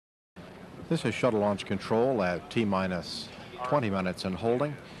This is shuttle launch control at T-minus 20 minutes and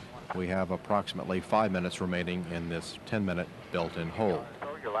holding. We have approximately 5 minutes remaining in this 10-minute built-in hold.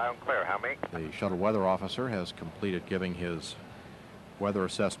 You're loud and clear. How many? The shuttle weather officer has completed giving his weather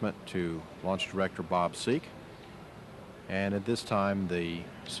assessment to Launch Director Bob Seek. And at this time, the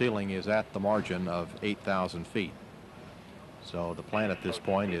ceiling is at the margin of 8,000 feet. So the plan at this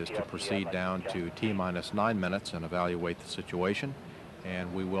point is to proceed down to T-minus 9 minutes and evaluate the situation.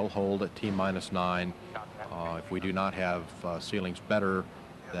 And we will hold at T-minus 9 if we do not have ceilings better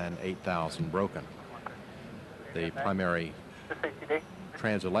than 8,000 broken. The primary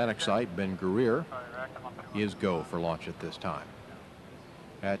transatlantic site, Ben Guerir, is go for launch at this time.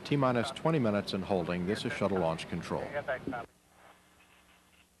 At T-minus 20 minutes and holding, this is shuttle launch control.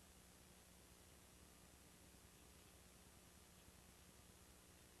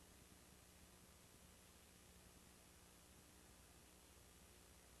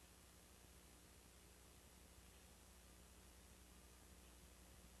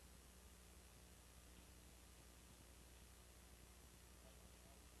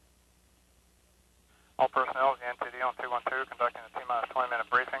 All personnel, the NTD on 212, conducting a T-minus 20-minute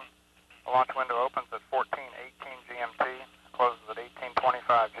briefing. The launch window opens at 14:18 GMT, closes at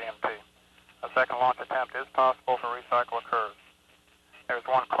 18:25 GMT. A second launch attempt is possible if a recycle occurs. There's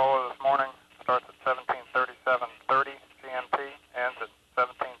one COLA this morning, starts at 17:37:30 GMT, ends at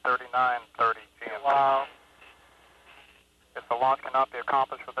 17:39:30 GMT. Wow. If the launch cannot be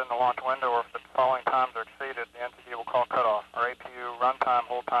accomplished within the launch window or if the following times are exceeded, the NTD will call cutoff. Our APU runtime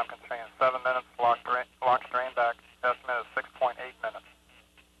hold time constraint is 7 minutes, launch drain back estimate is 6.8 minutes.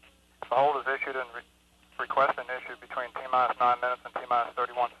 If the hold is issued and requested and issued between T-minus 9 minutes and T-minus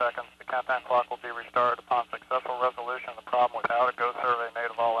 31 seconds, the countdown clock will be restarted upon successful resolution of the problem without a go survey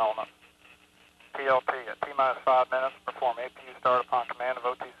made of all elements. TLT at T-minus 5 minutes, perform APU start upon command of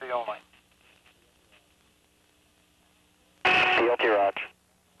OTC only. TLT, Roger.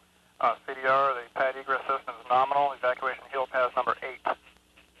 CDR, the pad egress system is nominal. Evacuation heel pass number 8.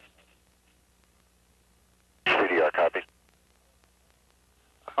 CDR, copy.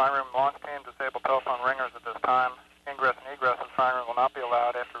 The fine room launch team disable telephone ringers at this time. Ingress and egress of the fine room will not be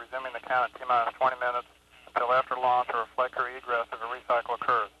allowed after resuming the count at T-minus 20 minutes until after launch or reflect or egress if a recycle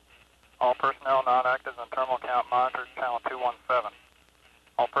occurs. All personnel non-active in terminal count monitored channel 217.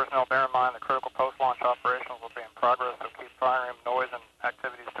 All personnel bear in mind the critical post-launch operations will be in progress, so keep fire room noise and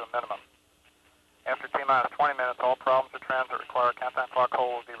activities to a minimum. After T-minus 20 minutes, all problems or trends that require a countdown clock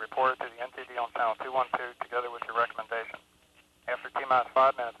hold will be reported to the NTD on channel 212 together with your recommendation. After T-minus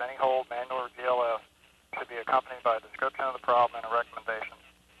 5 minutes, any hold, manual or GLS, should be accompanied by a description of the problem and a recommendation.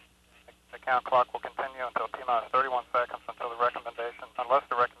 The count clock will continue until T-minus 31 seconds unless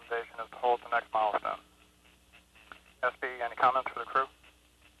the recommendation is to hold the next milestone. SB, any comments for the crew?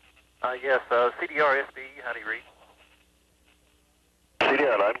 Yes, CDR, SB, how do you read?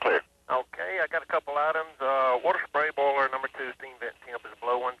 CDR, loud and clear. Okay, I got a couple items. Water spray boiler number 2 steam vent temp is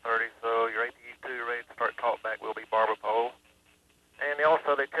below 130, so your APU2 ready to start talkback will be barber pole. And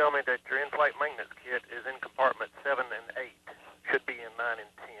they tell me that your in-flight maintenance kit is in compartment 7 and 8. Should be in 9 and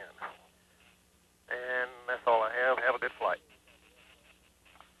 10. And that's all I have. Have a good flight.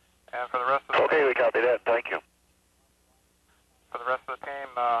 And for the rest of the Okay, we copy that. Thank you. For the rest of the team,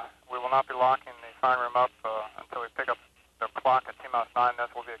 we will not be locking the fine room up until we pick up the clock at T-minus 9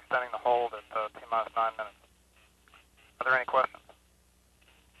 minutes. We'll be extending the hold at T-minus 9 minutes. Are there any questions?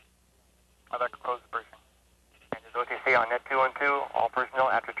 That concludes the briefing. And as OTC on net 212, all personnel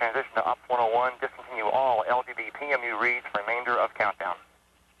after transition to Ops 101, discontinue all LGB PMU reads for remainder of countdown.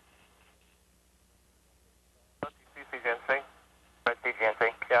 OTC CGNC. Red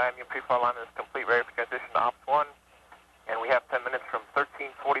CGNC. Yeah, your pre-flight line is complete, ready for transition to Ops 1. And we have 10 minutes from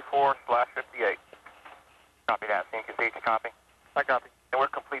 13:44/58. Copy that. CNQC, you copy? I copy. And we're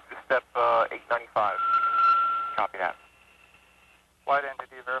complete through step 895. Copy that. Flight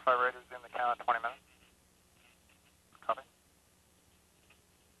NTD, verify ready to resume the count at 20 minutes. Copy.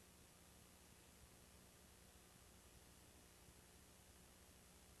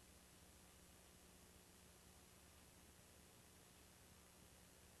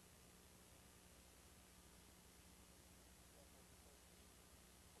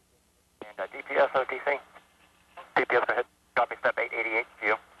 And DPS, OTC. DPS, go ahead. Copy step 888,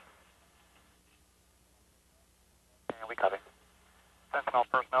 view. And we copy. Sentinel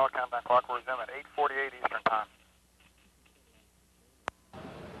personnel, countdown clock will resume at 8:48 Eastern Time.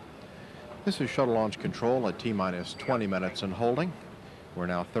 This is shuttle launch control at T-minus 20 minutes and holding. We're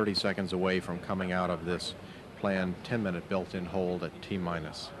now 30 seconds away from coming out of this planned 10-minute built-in hold at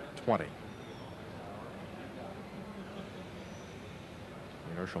T-minus 20.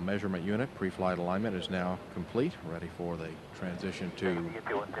 Inertial measurement unit pre-flight alignment is now complete, ready for the transition to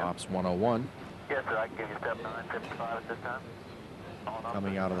Ops 101. Yes, sir. I can give you step 955 at this time.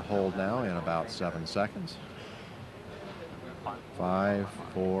 Coming out of the hold now in about 7 seconds. 5,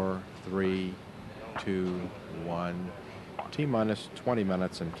 4, 3, 2, 1. T-minus 20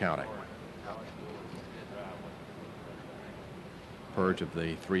 minutes and counting. Purge of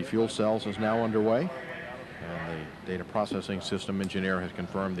the 3 fuel cells is now underway, and the data processing system engineer has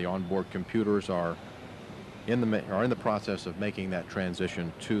confirmed the onboard computers are in the process of making that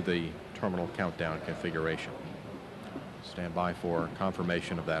transition to the terminal countdown configuration. Stand by for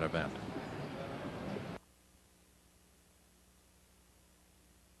confirmation of that event.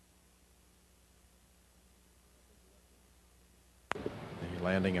 The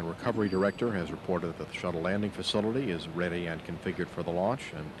landing and recovery director has reported that the shuttle landing facility is ready and configured for the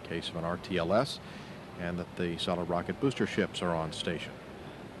launch in case of an RTLS, and that the solid rocket booster ships are on station.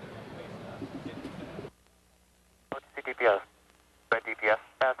 DPS. Red DPS.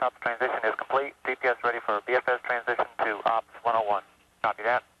 Fast Ops transition is complete. DPS ready for BFS transition to Ops 101. Copy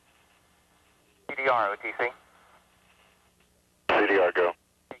that. CDR, OTC. CDR, go.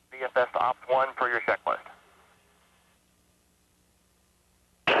 Take BFS to Ops 1 for your checklist.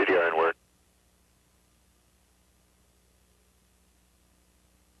 CDR in work.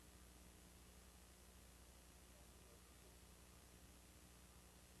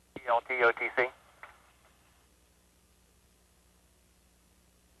 ELT, OTC.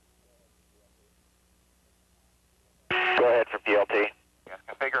 Go ahead for PLT. Yes,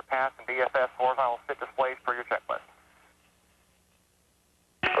 configure pass and BFS horizontal sit displays for your checklist.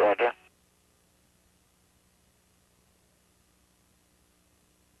 Roger.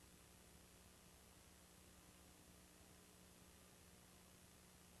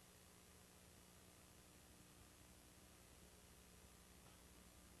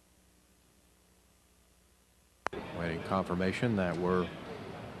 Waiting confirmation that we're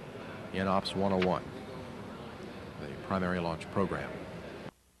in Ops 101, the primary launch program.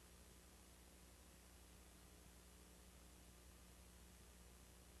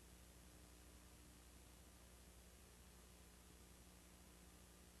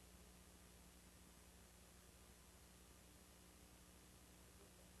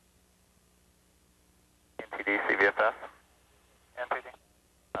 NTD, CVFS. NTD.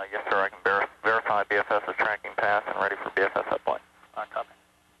 Yes, sir. I can verify BFS is tracking pass and ready for BFS uplink. Copy.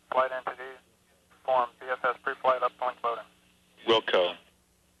 Flight NTD. Form BFS pre-flight uplink loading. Wilco.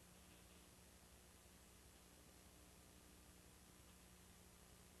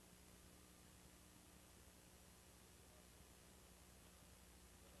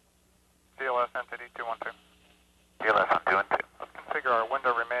 CLS NTD 212. CLS on 2 and 2. Let's configure our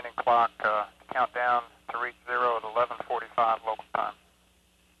window remaining clock to count down to reach 0 at 11:45 local time.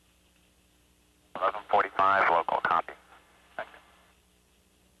 11:45 local, copy. Thank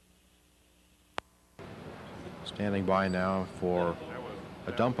you. Standing by now for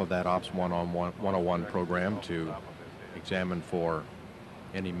a dump of that Ops 101 program to examine for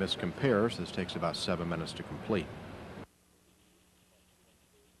any miscompares. This takes about 7 minutes to complete.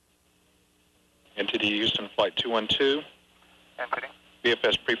 NTD Houston Flight 212. NTD.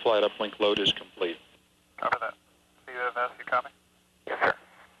 BFS pre-flight uplink load is complete. Cover that. CVFS, you copy? Yes, sir.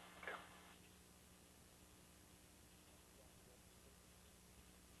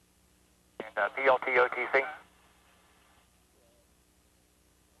 And PLT, OTC.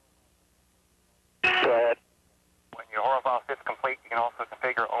 Go ahead. When your horizontal sit's complete, you can also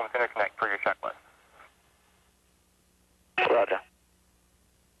configure OMS interconnect for your checklist. Roger.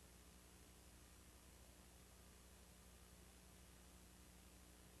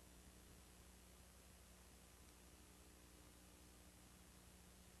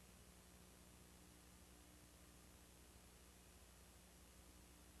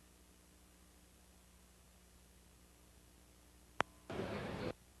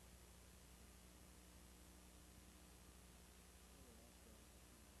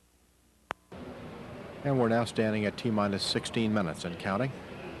 And we're now standing at T-minus 16 minutes and counting.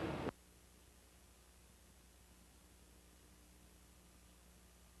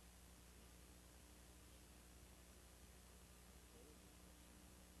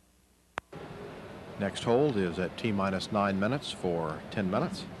 Next hold is at T-minus 9 minutes for 10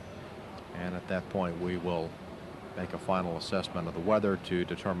 minutes. And at that point, we will make a final assessment of the weather to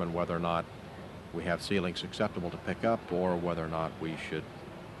determine whether or not we have ceilings acceptable to pick up or whether or not we should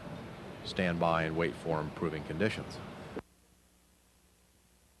stand by and wait for improving conditions.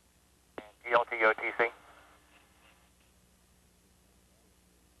 PLT, OTC.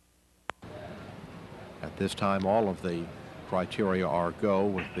 At this time, all of the criteria are go,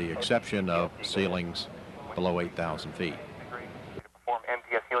 with the exception of ceilings below 8,000 feet. To perform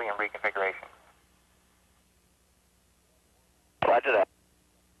MTS helium reconfiguration. Roger that.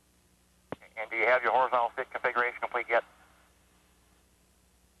 And do you have your horizontal stick configuration complete yet?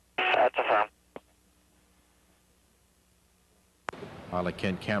 That's affirmed. Pilot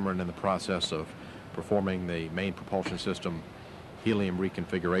Ken Cameron in the process of performing the main propulsion system helium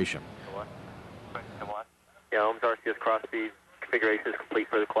reconfiguration. The what? Yeah, Ohms RCS cross feed configuration is complete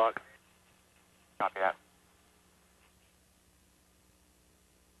for the clock. Copy that.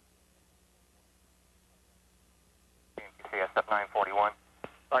 CS 941.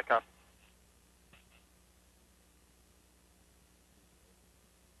 Right, copy.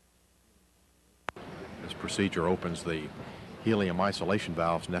 This procedure opens the helium isolation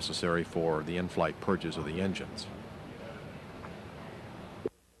valves necessary for the in-flight purges of the engines.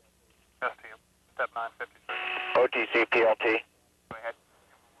 STU, step 953. OTC PLT. Go ahead.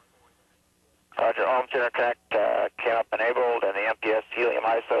 Roger, Ohms interconnect came up enabled, and the MPS helium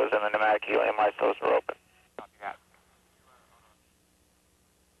ISOs and the pneumatic helium ISOs were open. Copy that.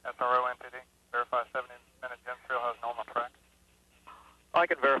 SRO entity, verify 70-minute gen trail has normal track. I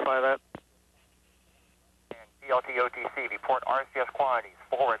can verify that. And PLT OTC, report RCS quantities,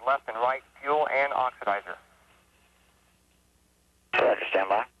 forward, left, and right, fuel, and oxidizer. Roger, stand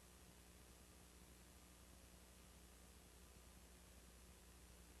by.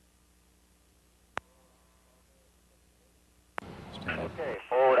 Okay,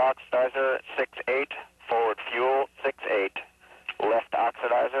 forward oxidizer 68, forward fuel 68, left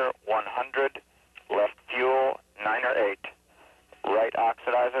oxidizer 100, left fuel 9 or 8, right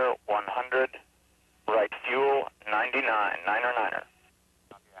oxidizer 100, right fuel 99, 9 or 9er.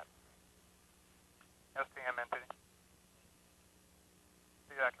 Copy that. STM entity.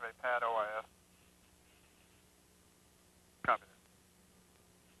 Deactivate pad OIS. Copy that.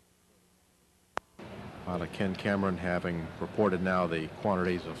 Pilot Ken Cameron having reported now the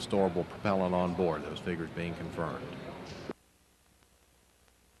quantities of storable propellant on board, those figures being confirmed.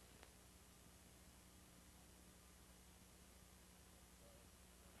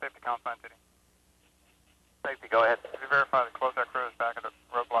 Safety console entity. Safety, go ahead. Did you verify the closeout crew is back at the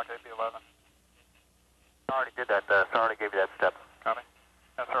roadblock AB11? I already did that. I already gave you that step. Copy.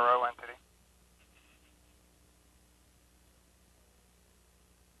 SRO entity.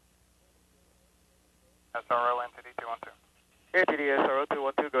 SRO entity 212. Entity SRO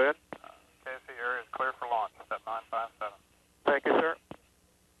 212, go ahead. KC area is clear for launch, step 957. Thank you, sir.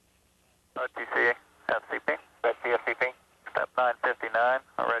 OTC, FCP. That's CFCP. Step 959.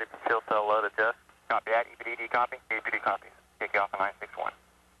 Ready for fuel cell load adjust. Copy that. EPDD copy. EPD copies. Kick you off at 961.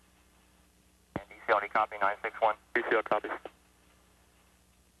 And DCLD copy 961. DCL copies.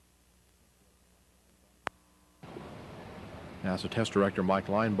 NASA Test Director Mike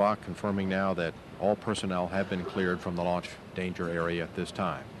Leinbach confirming now that all personnel have been cleared from the launch danger area at this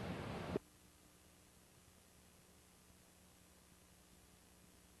time.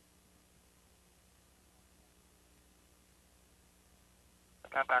 The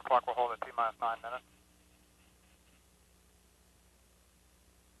countdown clock will hold at T-minus 9 minutes.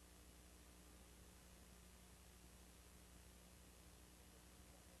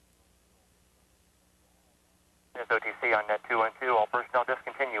 Here's OTC on net 212. All personnel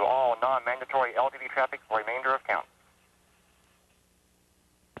discontinue all non-mandatory LTV traffic for remainder of count.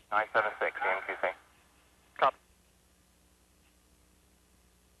 976, AMQC. Copy.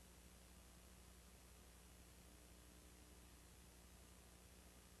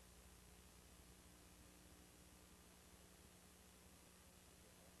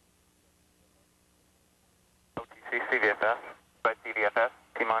 OTC CVFS. Red CVFS.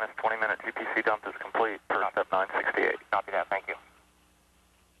 T-minus 20-minute GPC dump is complete per step 968. Copy that, thank you.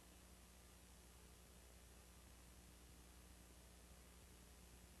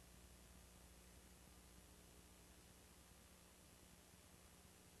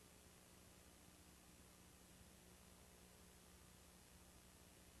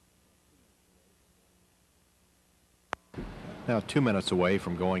 Now 2 minutes away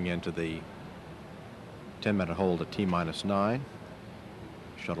from going into the 10-minute hold at T-minus 9.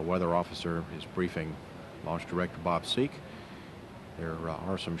 Shuttle weather officer is briefing Launch Director Bob Seek. There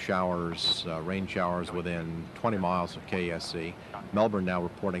are some showers, rain showers within 20 miles of KSC. Melbourne now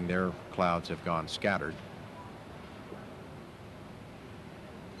reporting their clouds have gone scattered.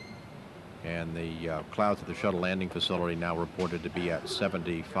 And the clouds at the shuttle landing facility now reported to be at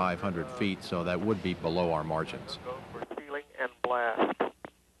 7,500 feet, so that would be below our margins. Go for ceiling and blast.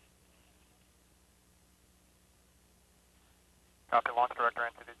 Copy, launch director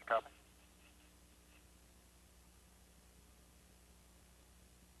entity, did you copy?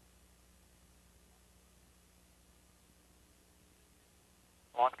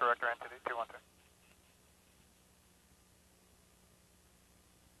 Launch Director, NTD 212.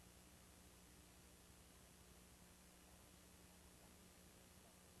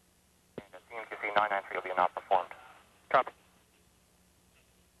 CMQC 993 will be not performed. Copy.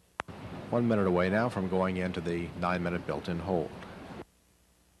 1 minute away now from going into the 9-minute built-in hold.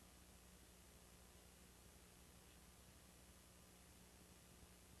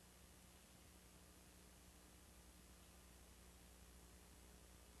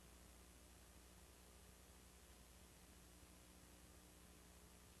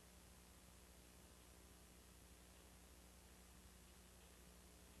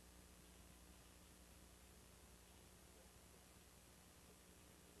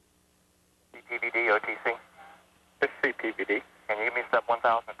 CPVD, OTC. This is CPVD. Can you give me step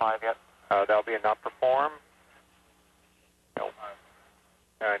 1005 yet? That'll be a not perform. No.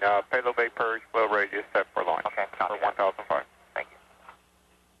 And payload bay purge, flow radius set for launch. Okay, copy for 1005. Thank you.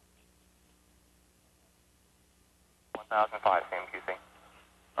 1005, CMQC.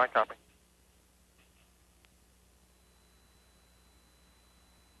 I copy.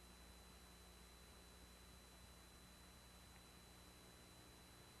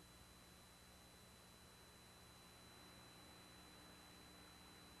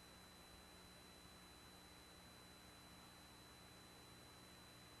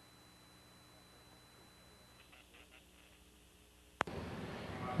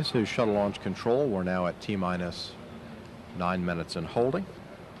 This is Shuttle Launch Control. We're now at T-minus 9 minutes and holding.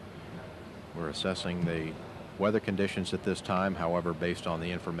 We're assessing the weather conditions at this time. However, based on the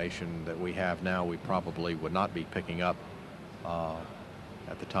information that we have now, we probably would not be picking up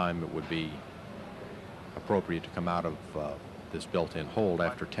at the time it would be appropriate to come out of this built-in hold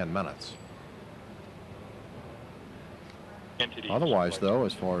after 10 minutes. Otherwise, though,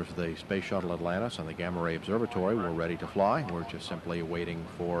 as far as the Space Shuttle Atlantis and the Gamma Ray Observatory, we're ready to fly. We're just simply waiting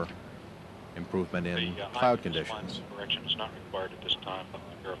for improvement in cloud conditions. Correction is not required at this time. Let me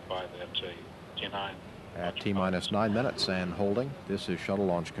verify that T9. At T-minus 9 minutes and holding, this is Shuttle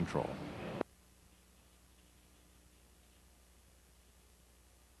Launch Control.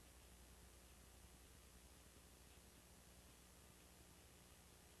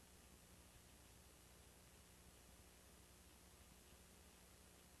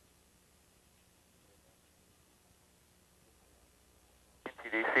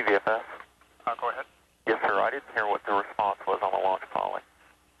 CVFS. Go ahead. Yes, sir. I didn't hear what the response was on the launch calling.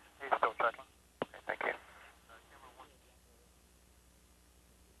 He's still checking. Okay, thank you.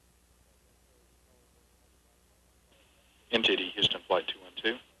 NTD Houston Flight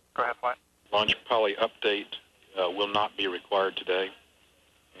 212. Go ahead, flight. Launch poly update will not be required today.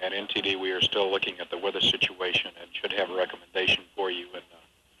 At NTD, we are still looking at the weather situation and should have a recommendation for you in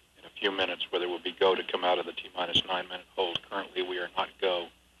a few minutes whether it will be go to come out of the T-minus 9 minute hold. Currently, we are not go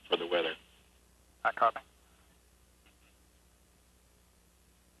for the weather. I copy.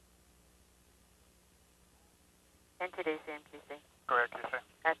 NTD CMQC. Go ahead, QC.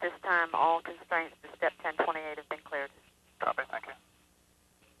 At this time, all constraints to step 1028 have been cleared. Copy, thank you.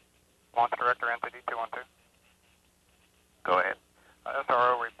 Launch Director, NTD 212. Go ahead.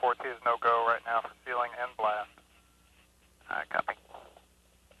 SRO reports he is no-go right now for ceiling and blast. Copy.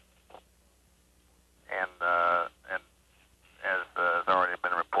 And as has already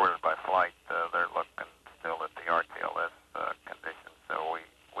been reported by flight, they're looking still at the RTLS conditions, so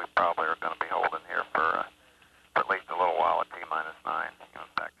we probably are going to be holding here for at least a little while at T-minus 9. You can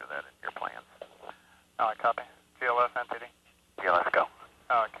factor that in your plans. I copy. GLS, NTD. GLS, go.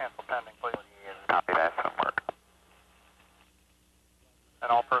 Cancel pending, please. Copy that, some work.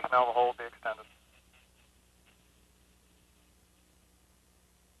 And all personnel will hold be extended.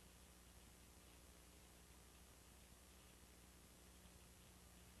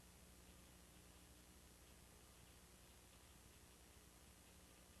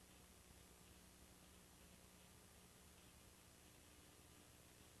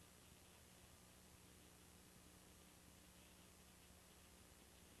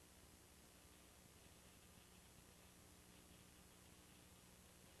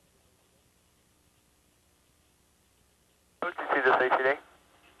 OTC this HCD.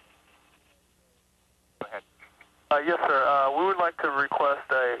 Go ahead. Yes, sir. We would like to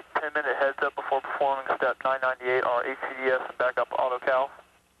request a 10-minute heads up before performing step 998, our HCDS and backup autocal.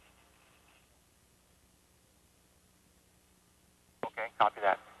 Okay, copy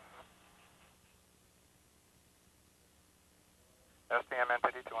that. STM,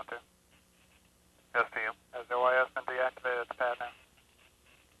 NTD 212. STM. Has OIS been deactivated at the pad now?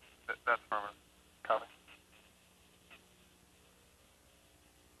 That's permanent. Copy.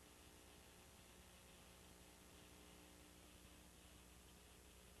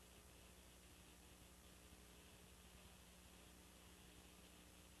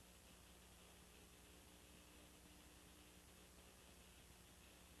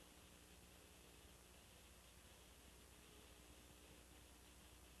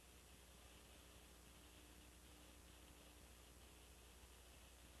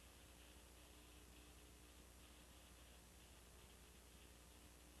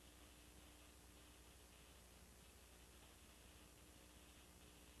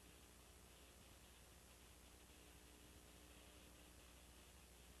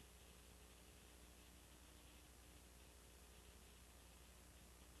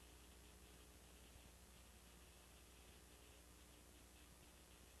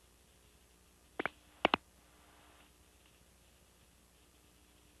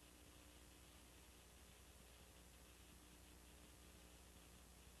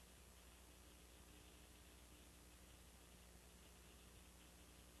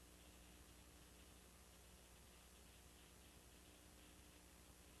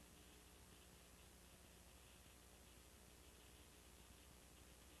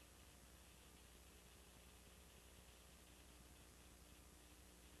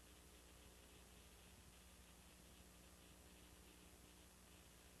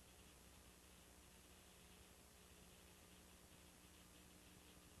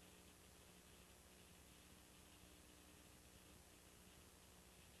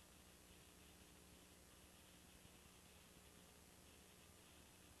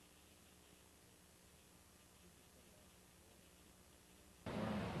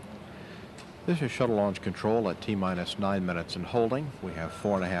 This is shuttle launch control at T-minus 9 minutes and holding. We have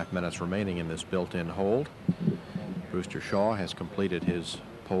 4.5 minutes remaining in this built-in hold. Brewster Shaw has completed his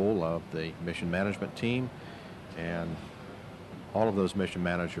poll of the mission management team, and all of those mission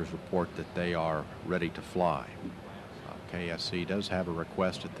managers report that they are ready to fly. KSC does have a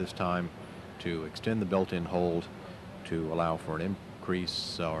request at this time to extend the built-in hold to allow for an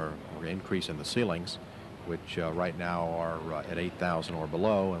increase in the ceilings, which right now are at 8,000 or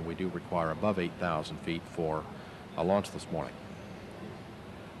below, and we do require above 8,000 feet for a launch this morning.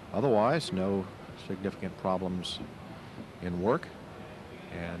 Otherwise, no significant problems in work,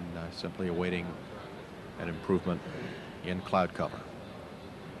 and simply awaiting an improvement in cloud cover.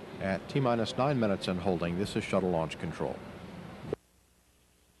 At T-minus 9 minutes and holding, this is shuttle launch control.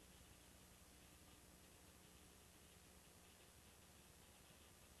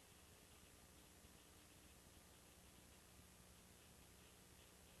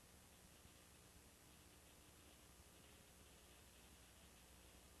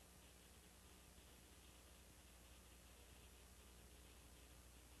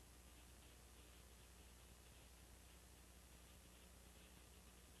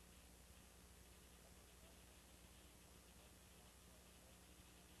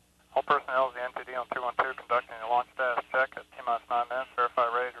 All personnel of the NTD on 212 conducting a launch status check at T-minus 9 minutes. Verify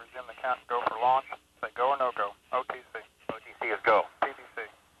ready to resume the count and go for launch. Say go or no go. OTC. OTC is go. PTC.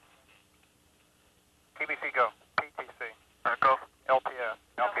 TBC go. PTC. Go. LPS.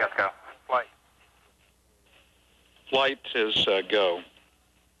 LPS go. Flight. Flight is go,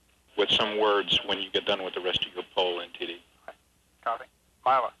 with some words when you get done with the rest of your poll, NTD. Copy.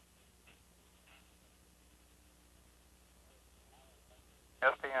 Mila.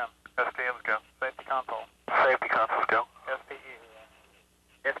 STM. STM's go. Safety console. Safety consoles go. SPE.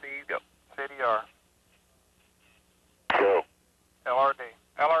 SPE's go. CDR. Go. LRD.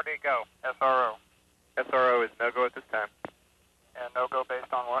 LRD go. SRO. SRO is no-go at this time, And no go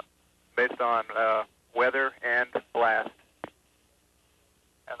based on what? based on weather and blast.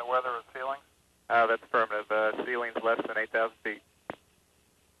 And the weather is ceiling. That's affirmative. Ceiling's less than 8,000 feet.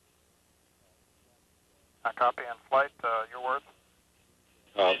 I copy. And flight, your words?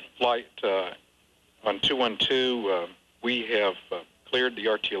 Flight on 212, we have cleared the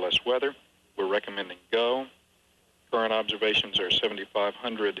RTLS weather. We're recommending go. Current observations are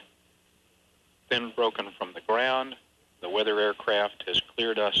 7,500 thin broken from the ground. The weather aircraft has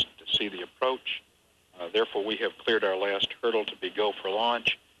cleared us to see the approach. Therefore, we have cleared our last hurdle to be go for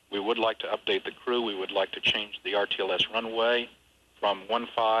launch. We would like to update the crew. We would like to change the RTLS runway from 15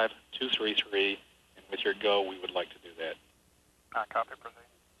 to 33, and with your go, we would like to do that. I copy. Proceed.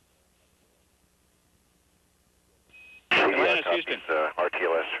 CDR copies,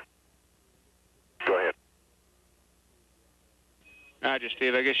 RTLS. Go ahead. Roger,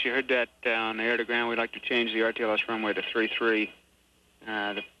 Steve. I guess you heard that on the air to ground. We'd like to change the RTLS runway to 33.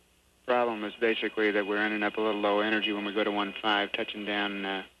 The problem is basically that we're ending up a little low energy when we go to 15, touching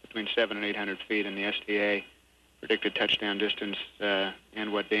down between 700 and 800 feet in the STA. Predicted touchdown distance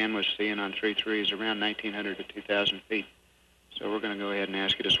and what Dan was seeing on 33 is around 1,900 to 2,000 feet. So we're going to go ahead and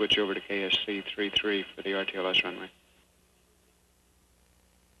ask you to switch over to KSC 33 for the RTLS runway.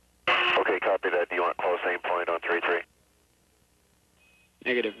 Okay, copy that. Do you want close aim point on 33?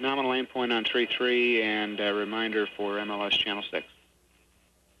 Negative. Nominal aim point on 33 and a reminder for MLS Channel 6.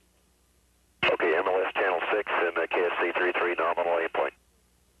 Okay, MLS Channel 6 and KSC 33 nominal aim point.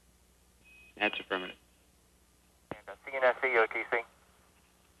 That's affirmative. And CNSC OTC.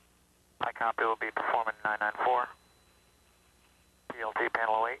 I copy will be performing 994. PLT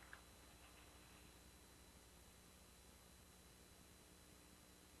panel 08.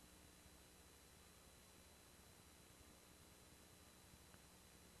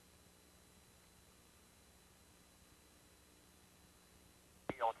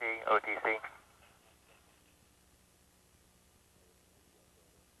 PLT OTC.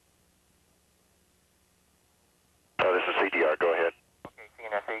 This is CDR. Go ahead. Okay,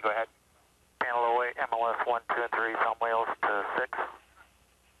 CNSC, go ahead. Panel 08, MLS 1, 2, and 3 from Wales to 6.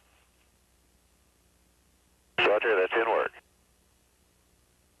 Roger, that's in work.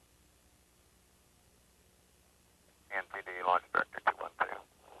 NTD Launch Director 212.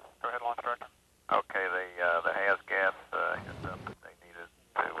 Go ahead, launch director. Okay, the HAS gas hit up that they needed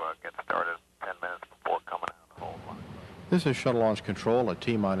to get started 10 minutes before coming out of the whole line. This is shuttle launch control at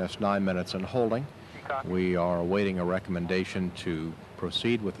T-minus 9 minutes and holding. We are awaiting a recommendation to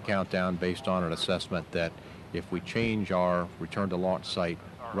proceed with the countdown based on an assessment that if we change our return to launch site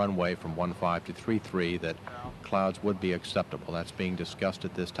runway from 15 to 33, that clouds would be acceptable. That's being discussed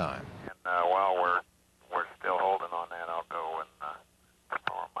at this time. And while we're still holding on that, I'll go and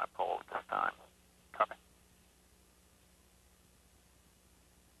perform my poll at this time.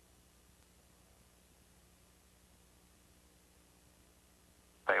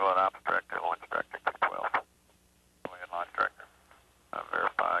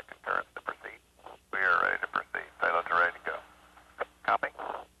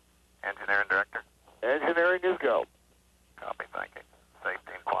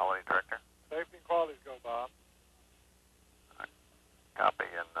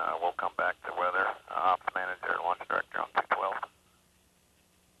 come back to weather. Ops manager, launch director on 212.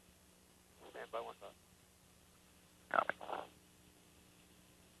 Stand by 15. Copy.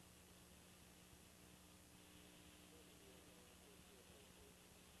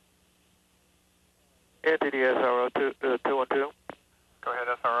 NTD SRO 212. Go ahead,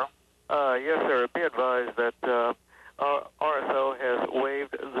 SRO. Yes, sir. Be advised that our RSO has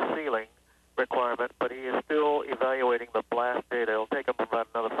waived the sealing requirement, but he is still evaluating the blast data. It'll take him about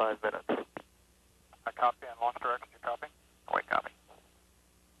another 5 minutes. I copy, and launch director, you copy? Wait, copy.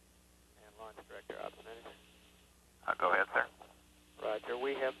 And launch director, ops manager. Go ahead, sir. Roger.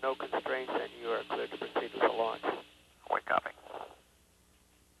 We have no constraints, and you are cleared to proceed with the launch. Wait, copy.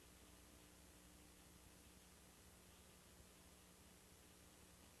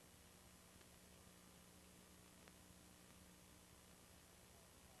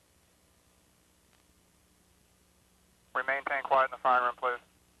 We maintain quiet in the firing room, please.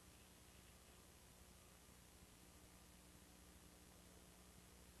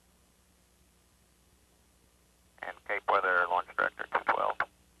 And Cape Weather, launch director, 212.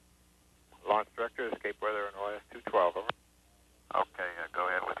 Launch director is Cape Weather and OS 212, over. Okay, go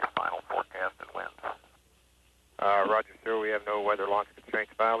ahead with your final forecast and winds. Roger, sir. We have no weather launch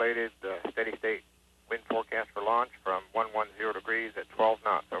constraints violated. Steady state wind forecast for launch from 110 degrees at 12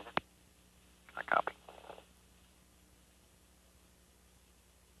 knots, over. I copy.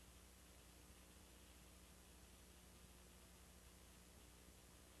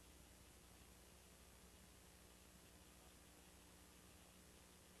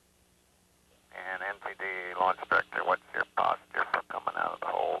 And NTD launch director, what's your posture for coming out of the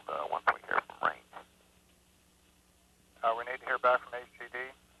hold once we hear from range? We need to hear back from HGD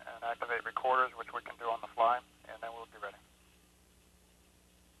and activate recorders, which we can do on the fly, and then we'll be ready.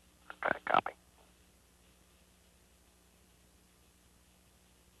 Okay, copy.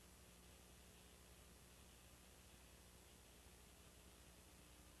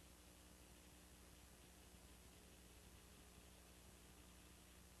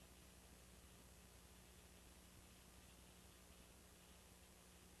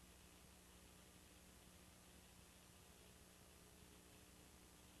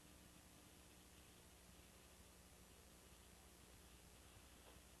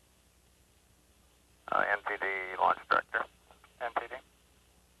 NTD launch director. NTD?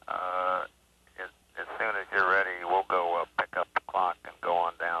 As soon as you're ready, we'll go pick up the clock and go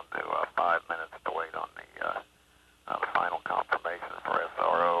on down to 5 minutes to wait on the final confirmation for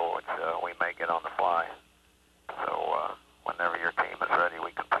SRO, which we may get on the fly. So whenever your team is ready,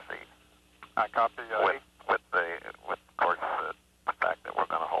 we can proceed. I copy. With of course the fact that we're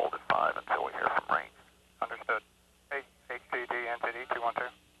going to hold at 5 until we hear from range. Understood. HGD, NTD,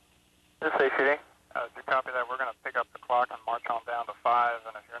 212. This is HGD. As you copy that, we're going to pick up the clock and march on down to 5,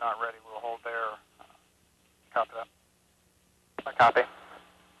 and if you're not ready, we'll hold there. Copy that. I copy.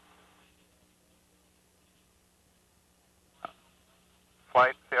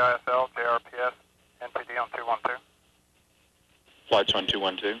 Flight, CISL, JRPS, NTD on 212. Flights on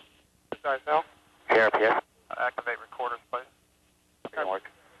 212. CISL, JRPS. activate recorders, please.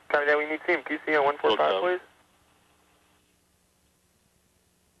 Copy that. We need team QC on 145, please.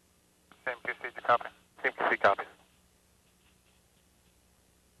 Team QC, did you copy? Team QC copies.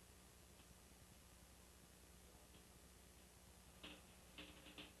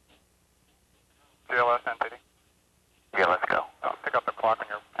 GLS, NTD. Yeah, let's go. Pick up the clock on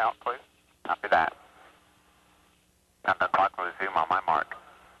your count, please. Copy that. Countdown clock will resume on my mark.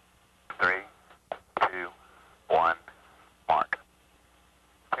 3, 2, 1, mark.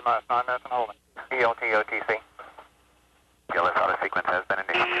 T-minus 9 minutes and holding. ELT, OTC. GLS auto sequence has been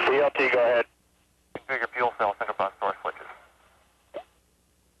initiated. ELT, go ahead. Configure fuel cell central bus source switches.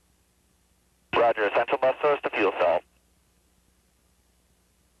 Roger, central bus source to fuel cell.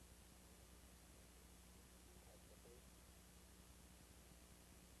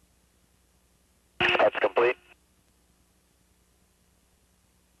 That's complete.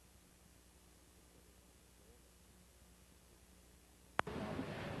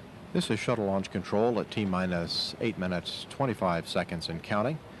 This is Shuttle Launch Control at T-minus 8 minutes, 25 seconds and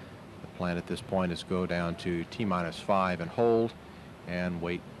counting. The plan at this point is go down to T-minus 5 and hold and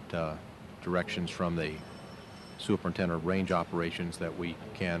wait directions from the Superintendent of Range Operations that we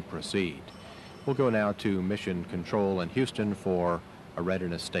can proceed. We'll go now to Mission Control in Houston for a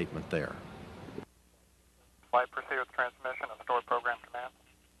readiness statement there. Flight, proceed with transmission and store program command.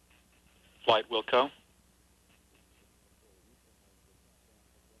 Flight Wilco.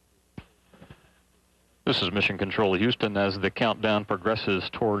 This is Mission Control Houston. As the countdown progresses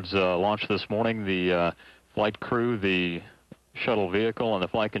towards launch this morning, the flight crew, the shuttle vehicle and the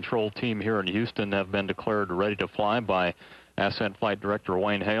flight control team here in Houston have been declared ready to fly by Ascent Flight Director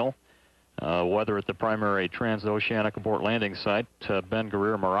Wayne Hale. Weather at the primary transoceanic abort landing site, Ben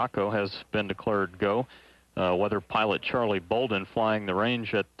Guerir, Morocco, has been declared go. Weather pilot Charlie Bolden, flying the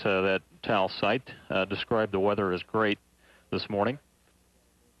range at that TAL site, described the weather as great this morning.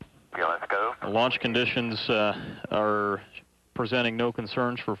 Yeah, let's go. Launch conditions are presenting no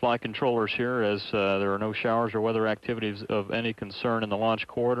concerns for flight controllers here, as there are no showers or weather activities of any concern in the launch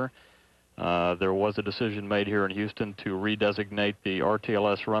corridor. There was a decision made here in Houston to redesignate the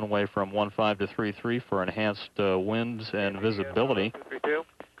RTLS runway from 15 to 33 for enhanced winds and visibility.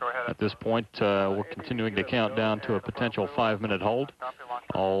 At this point, we're continuing to count down to a potential 5-minute hold.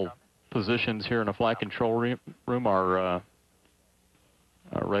 All positions here in the flight control room are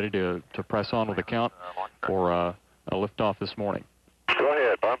ready to press on with the count for a liftoff this morning. Go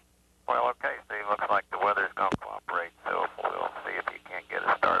ahead, Bob. Well, okay, Steve, looks like the weather's going to cooperate, so we'll see if you can't get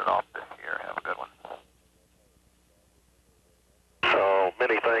us started off this year. Have a good one. So,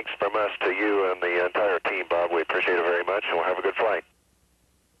 many thanks from us to you and the entire team, Bob. We appreciate it very much, and we'll have a good flight.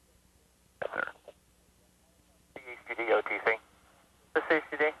 Yes, sir. CHTD, OTC. This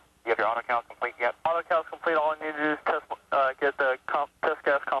HTD. You have your auto count complete yet? Auto count's complete. All I need to do is get the test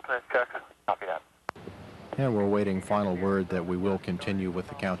gas confidence checks. Copy that. And we're awaiting final word that we will continue with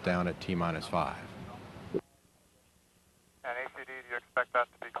the countdown at T-5. And HTD, do you expect that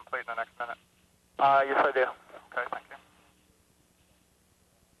to be complete in the next minute? Yes, I do. Okay, thank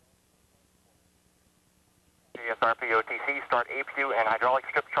you. GSRP, OTC, start APU and hydraulic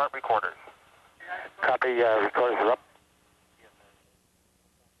strip chart recorders. Copy, recorders are up.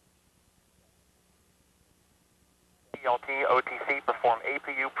 CLT, OTC, perform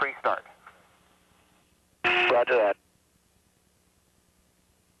APU pre-start. Roger that.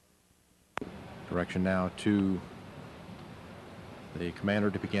 Direction now to the commander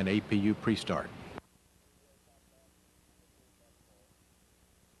to begin APU pre-start.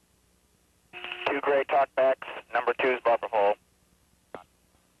 Two gray talkbacks, number 2's buffer hole.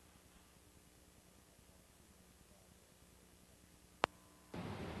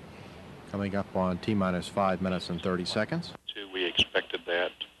 Coming up on T-minus 5 minutes and 30 seconds. We expected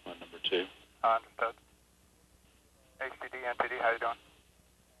that on number 2. Understood. HTD, NTD, how you doing?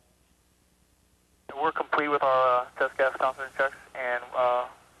 We're complete with our test gas confidence checks, and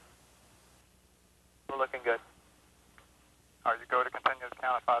we're looking good. All right, you go to continue the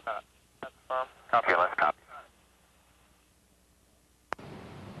count at 5 minutes. That's firm. Copy, let's copy.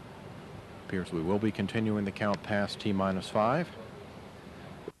 Appears we will be continuing the count past T-minus 5.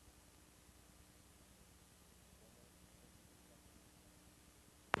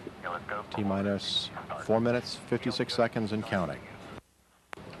 Yeah, let's go. T-minus 4 minutes, 56 seconds and counting.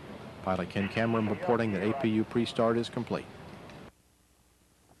 Pilot Ken Cameron reporting that APU pre-start is complete.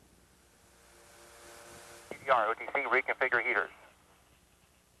 CDR, OTC, reconfigure heaters.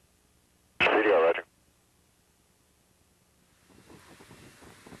 CDR, roger.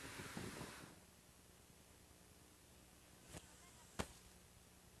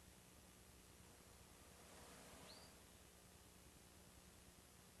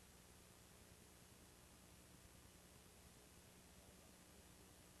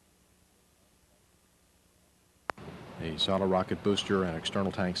 The solid rocket booster and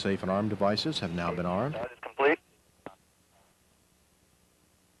external tank safe and arm devices have now been armed. Start is complete.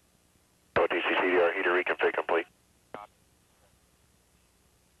 OTC CDR heater reconfig complete.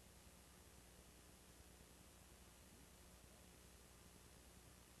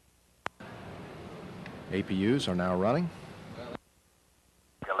 APUs are now running.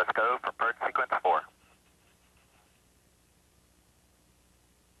 Yeah, let's go for purge sequence 4.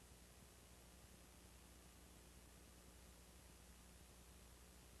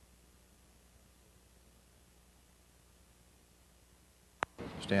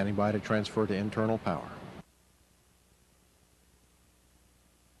 Standing by to transfer to internal power.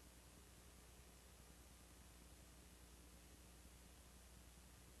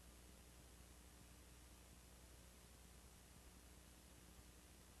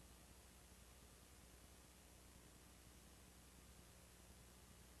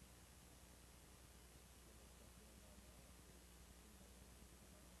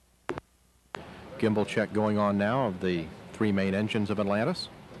 Gimbal check going on now of the 3 main engines of Atlantis.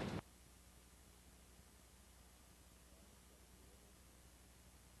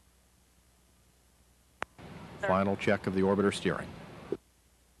 Final check of the orbiter steering.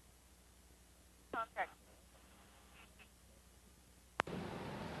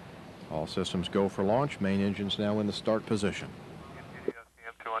 All systems go for launch. Main engines now in the start position. NTD,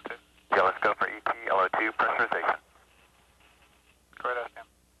 STM-212. Yeah, let's go for ET, LO2, pressurization.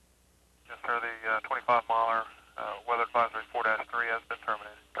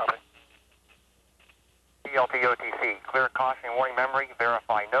 caution and warning memory.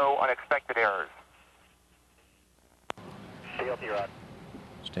 Verify no unexpected errors. CLT rod.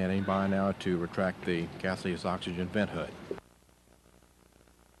 Standing by now to retract the gaseous oxygen vent hood.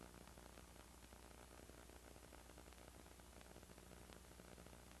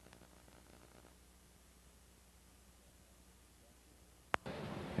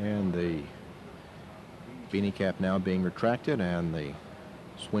 And the beanie cap now being retracted, and the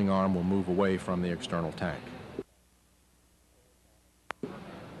swing arm will move away from the external tank.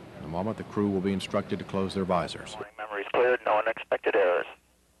 In a moment, the crew will be instructed to close their visors. Warning memory is cleared. No unexpected errors.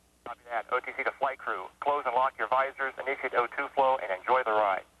 Copy that. OTC to flight crew. Close and lock your visors, initiate O2 flow, and enjoy the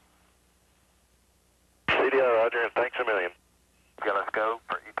ride. CDR, roger, and thanks a million. Okay, let's go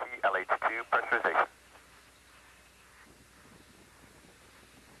for ET LH2 pressurization.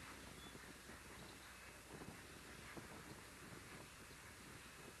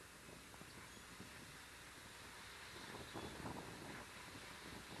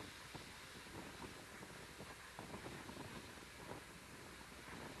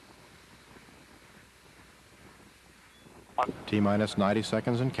 T-minus 90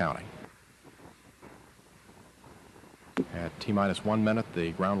 seconds and counting. At T-minus 1 minute,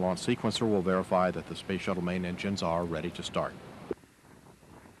 the ground launch sequencer will verify that the Space Shuttle main engines are ready to start.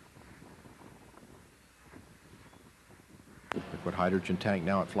 Liquid hydrogen tank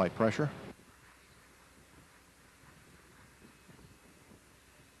now at flight pressure.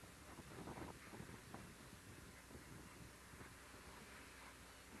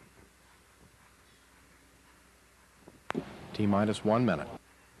 T-minus 1 minute.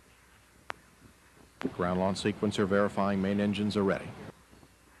 Ground launch sequencer verifying main engines are ready.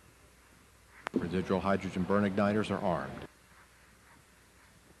 Residual hydrogen burn igniters are armed.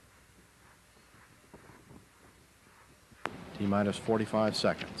 T-minus 45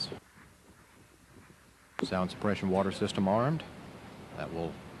 seconds. Sound suppression water system armed. That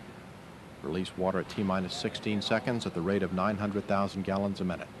will release water at T-minus 16 seconds at the rate of 900,000 gallons a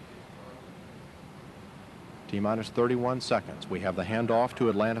minute. T-minus 31 seconds. We have the handoff to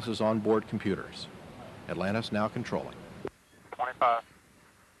Atlantis' onboard computers. Atlantis now controlling. 25.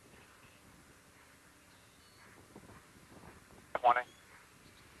 20.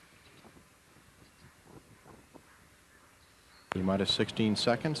 T-minus 16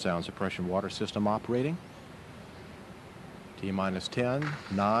 seconds. Sound suppression water system operating. T-minus 10,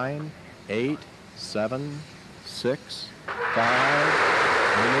 9, 8, 7, 6, 5.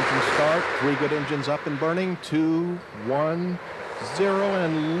 Main engine start. 3 good engines up and burning. 2, 1, 0,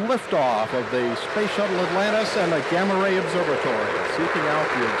 and liftoff of the Space Shuttle Atlantis and the Gamma Ray Observatory, seeking out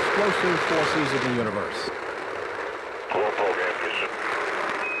the explosive forces of the universe. Full program, Houston.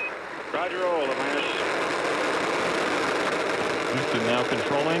 Roger, roll, Atlantis. Houston now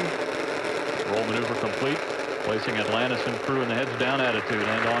controlling. Roll maneuver complete. Placing Atlantis and crew in the heads down attitude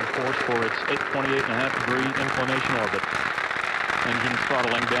and on course for its 28.5-degree inclination orbit. Engines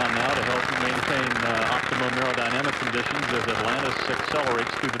throttling down now to help maintain optimum aerodynamic conditions as Atlantis accelerates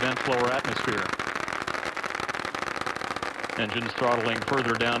through the dense lower atmosphere. Engines throttling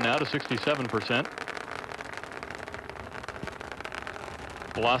further down now to 67%.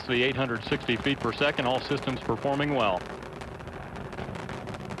 Velocity 860 feet per second, all systems performing well.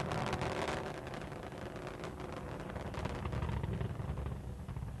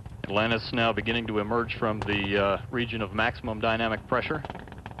 Atlantis now beginning to emerge from the region of maximum dynamic pressure.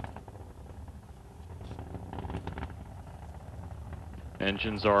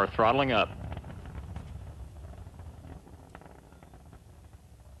 Engines are throttling up.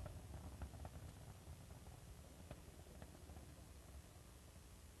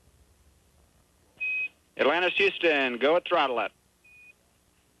 Atlantis, Houston, go at throttle up.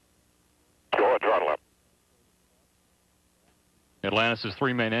 Go at throttle up. Atlantis'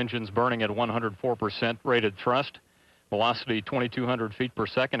 3 main engines burning at 104% rated thrust. Velocity 2,200 feet per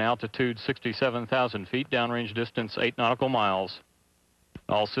second, altitude 67,000 feet, downrange distance 8 nautical miles.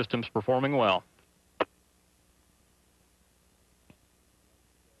 All systems performing well.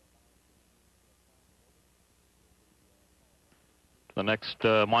 The next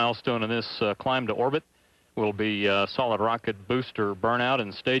milestone in this climb to orbit will be solid rocket booster burnout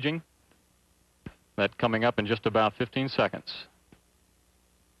and staging. That coming up in just about 15 seconds.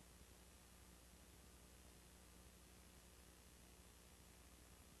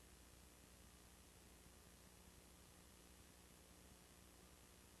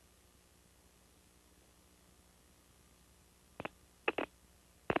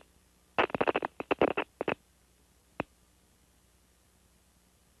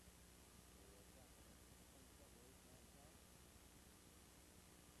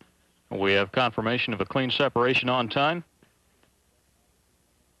 We have confirmation of a clean separation on time.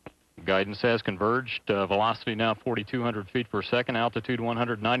 Guidance has converged. Velocity now 4,200 feet per second. Altitude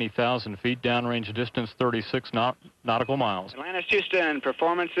 190,000 feet. Downrange distance 36 nautical miles. Atlantis Houston,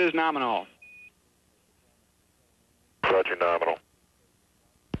 performance is nominal. Roger, nominal.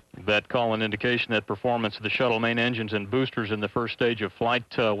 That call an indication that performance of the shuttle main engines and boosters in the first stage of flight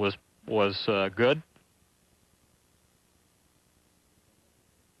was good.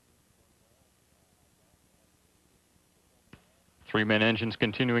 Three main engines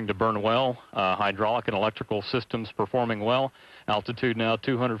continuing to burn well. Hydraulic and electrical systems performing well. Altitude now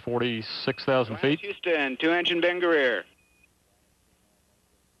 246,000 feet. Houston, two-engine Ben Guerir.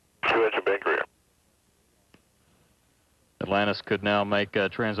 Two-engine Ben Guerir. Atlantis could now make a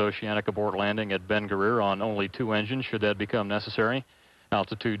transoceanic abort landing at Ben Guerir on only two engines, should that become necessary.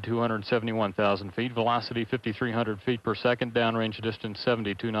 Altitude 271,000 feet. Velocity 5,300 feet per second. Downrange distance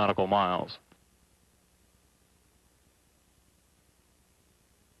 72 nautical miles.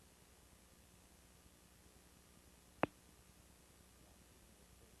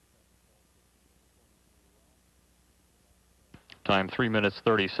 Time 3 minutes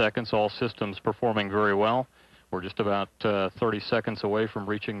 30 seconds. All systems performing very well. We're just about 30 seconds away from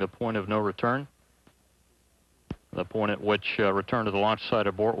reaching the point of no return. The point at which return to the launch site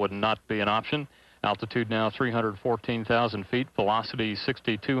abort would not be an option. Altitude now 314,000 feet. Velocity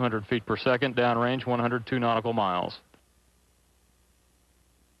 6,200 feet per second. Downrange 102 nautical miles.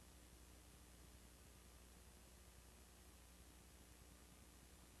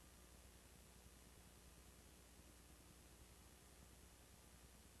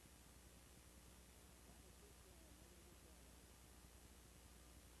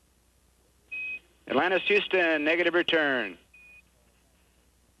 Atlantis Houston, negative return.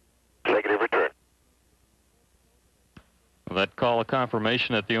 Negative return. That call a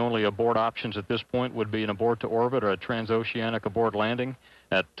confirmation that the only abort options at this point would be an abort to orbit or a transoceanic abort landing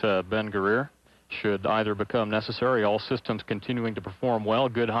at Ben Guerir. Should either become necessary, all systems continuing to perform well.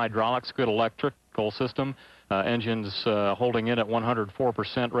 Good hydraulics, good electrical system. Engines holding in at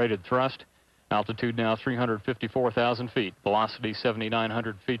 104% rated thrust. Altitude now 354,000 feet. Velocity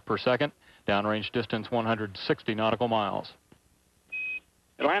 7,900 feet per second. Downrange distance 160 nautical miles.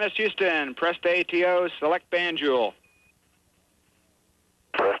 Atlantis Houston, press to ATO, select Banjul.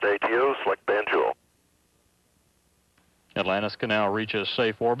 Press to ATO, select Banjul. Atlantis can now reach a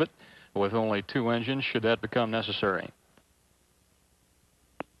safe orbit with only two engines, should that become necessary.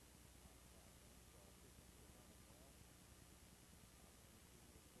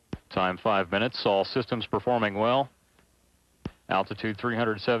 Time 5 minutes. All systems performing well. Altitude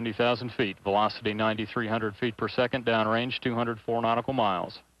 370,000 feet. Velocity 9,300 feet per second. Downrange 204 nautical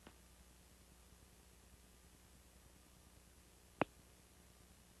miles.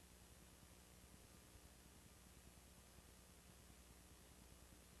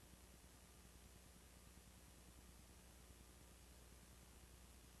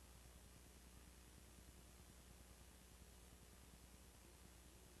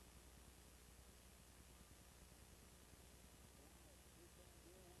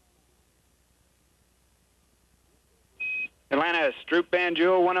 Atlantis, Droop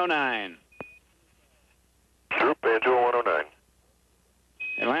Banjul 109. Droop Banjul 109.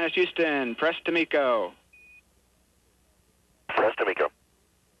 Atlantis Houston, press to MECO. Press to MECO.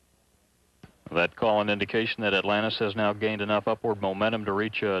 That call an indication that Atlantis has now gained enough upward momentum to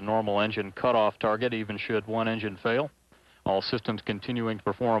reach a normal engine cutoff target, even should one engine fail. All systems continuing to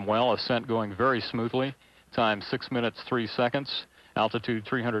perform well. Ascent going very smoothly. Time 6 minutes 3 seconds. Altitude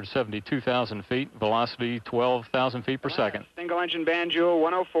 372,000 feet. Velocity 12,000 feet per second. Single engine Banjul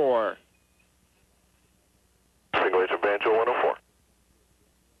 104. Single engine Banjul 104.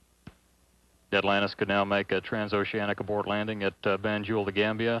 Atlantis could now make a transoceanic abort landing at Banjul, the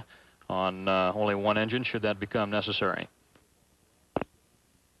Gambia, on only one engine, should that become necessary.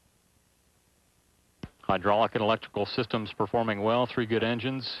 Hydraulic and electrical systems performing well. 3 good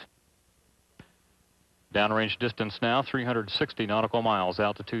engines. Downrange distance now 360 nautical miles.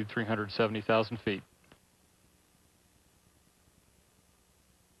 Altitude 370,000 feet.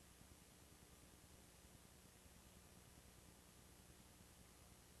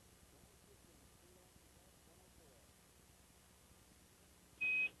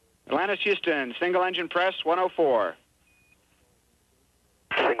 Atlantis Houston, single engine press 104.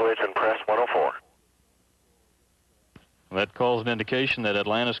 Single engine press 104. That calls an indication that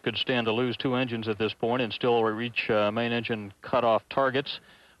Atlantis could stand to lose 2 engines at this point and still reach main engine cutoff targets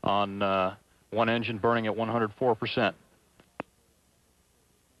on one engine burning at 104%.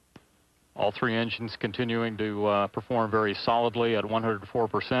 All 3 engines continuing to perform very solidly at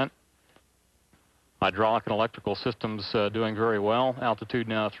 104%. Hydraulic and electrical systems doing very well. Altitude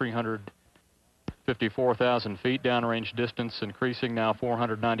now 354,000 feet. Downrange distance increasing now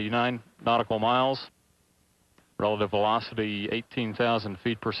 499 nautical miles. Relative velocity 18,000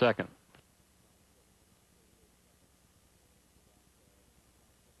 feet per second.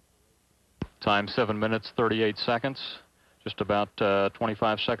 Time 7 minutes 38 seconds. Just about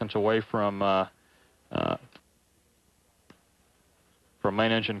 25 seconds away from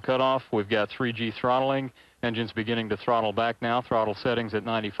main engine cutoff. We've got 3G throttling. Engine's beginning to throttle back now. Throttle settings at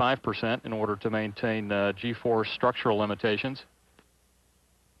 95% in order to maintain G-force structural limitations.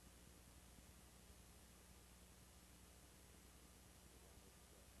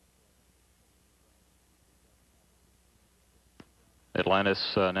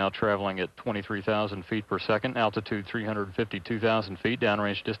 Atlantis now traveling at 23,000 feet per second. Altitude 352,000 feet.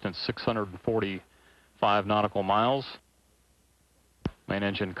 Downrange distance 645 nautical miles. Main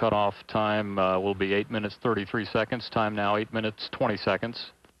engine cutoff time will be 8 minutes 33 seconds. Time now 8 minutes 20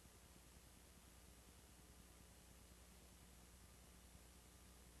 seconds.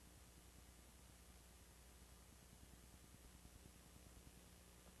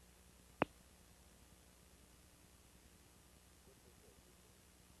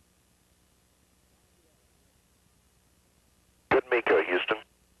 Good MECO, Houston.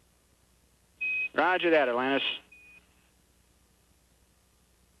 Roger that, Atlantis.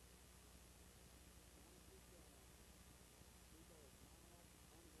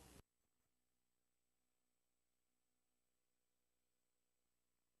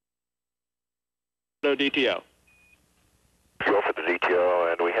 DTO. Go for the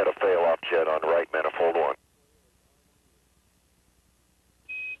DTO, and we had a fail-off jet on right manifold 1.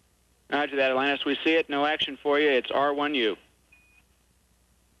 Roger that, Atlantis. We see it. No action for you. It's R1U.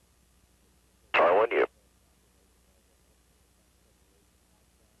 R1U.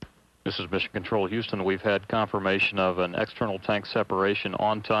 This is Mission Control Houston. We've had confirmation of an external tank separation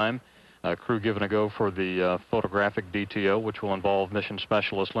on time. Crew given a go for the photographic DTO, which will involve mission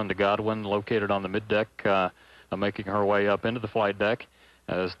specialist Linda Godwin, located on the middeck, making her way up into the flight deck.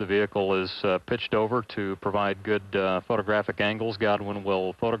 As the vehicle is pitched over to provide good photographic angles, Godwin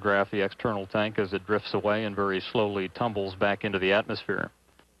will photograph the external tank as it drifts away and very slowly tumbles back into the atmosphere.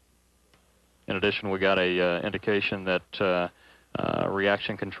 In addition, we got a indication that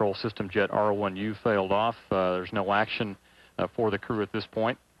reaction control system jet R1U failed off. There's no action for the crew at this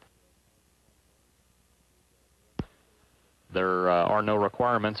point. There are no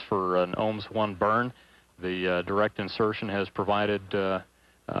requirements for an OHMS 1 burn. The direct insertion has provided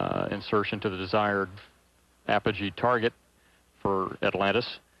insertion to the desired apogee target for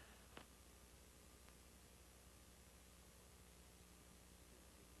Atlantis.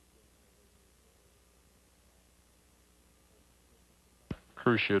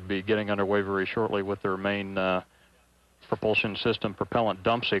 Crew should be getting underway very shortly with their main propulsion system propellant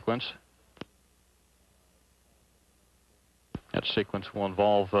dump sequence. That sequence will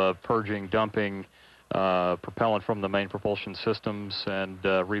involve purging, dumping propellant from the main propulsion systems and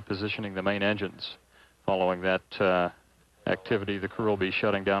repositioning the main engines. Following that activity, the crew will be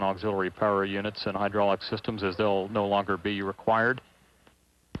shutting down auxiliary power units and hydraulic systems, as they'll no longer be required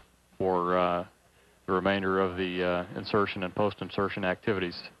for the remainder of the insertion and post-insertion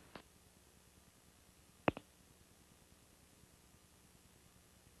activities.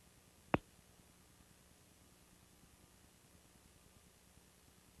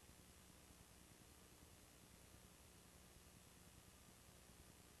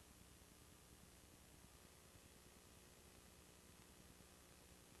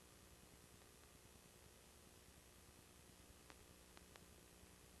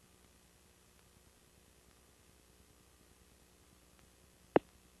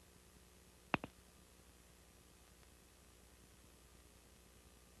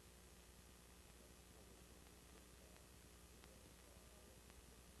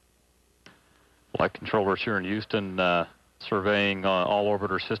 Flight controllers here in Houston surveying all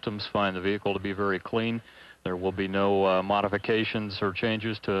orbiter systems find the vehicle to be very clean. There will be no modifications or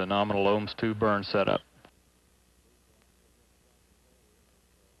changes to nominal OHMS 2 burn setup.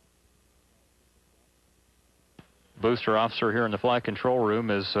 Booster officer here in the flight control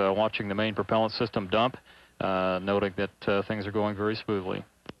room is watching the main propellant system dump, noting that things are going very smoothly.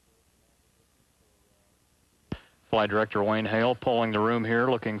 Flight Director Wayne Hale pulling the room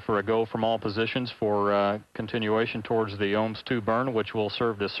here, looking for a go from all positions for continuation towards the OHMS 2 burn, which will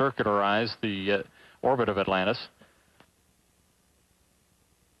serve to circularize the orbit of Atlantis.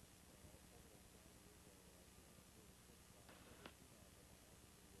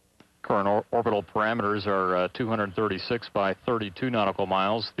 Current orbital parameters are 236 by 32 nautical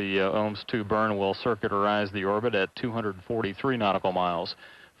miles. The OMS 2 burn will circularize the orbit at 243 nautical miles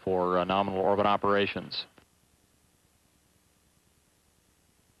for nominal orbit operations.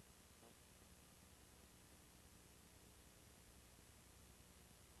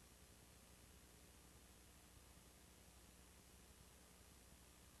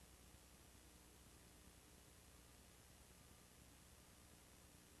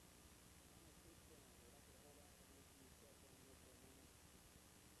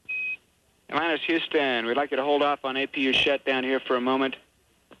 Atlantis, Houston, we'd like you to hold off on APU shutdown here for a moment.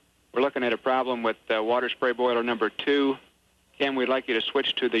 We're looking at a problem with water spray boiler number 2. Ken, we'd like you to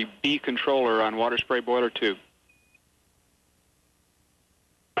switch to the B controller on water spray boiler 2.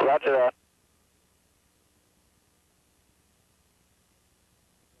 Roger that.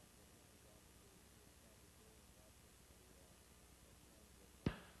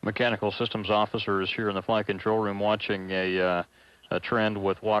 Mechanical systems officer is here in the flight control room watching a trend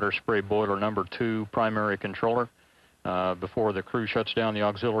with water spray boiler number 2 primary controller. Before the crew shuts down the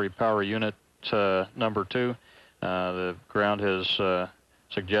auxiliary power unit number 2, the ground has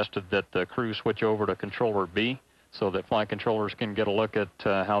suggested that the crew switch over to controller B so that flight controllers can get a look at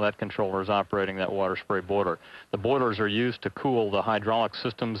how that controller is operating that water spray boiler. The boilers are used to cool the hydraulic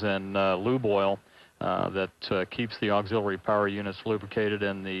systems and lube oil that keeps the auxiliary power units lubricated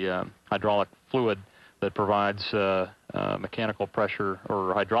and the hydraulic fluid that provides mechanical pressure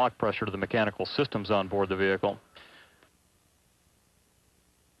or hydraulic pressure to the mechanical systems on board the vehicle.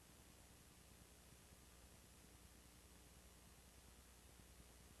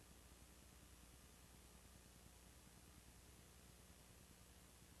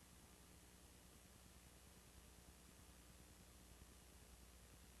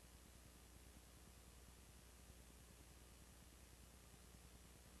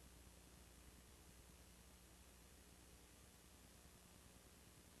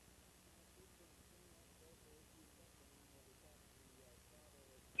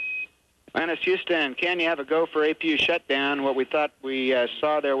 Atlantis, Houston, can you have a go for APU shutdown? What we thought we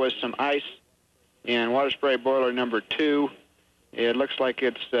saw there was some ice in water spray boiler number 2. It looks like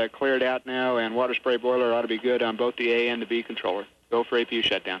it's cleared out now, and water spray boiler ought to be good on both the A and the B controller. Go for APU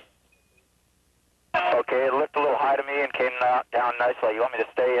shutdown. Okay, it looked a little high to me and came down nicely. You want me to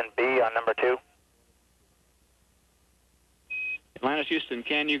stay in B on number 2? Atlantis, Houston,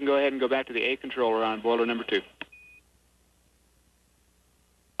 you can go ahead and go back to the A controller on boiler number 2.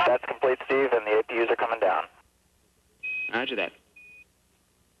 That's complete, Steve, and the APUs are coming down. Roger that.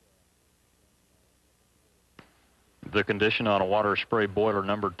 The condition on a water spray boiler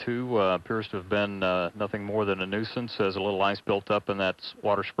number 2 appears to have been nothing more than a nuisance as a little ice built up in that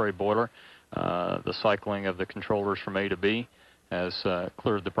water spray boiler. The cycling of the controllers from A to B has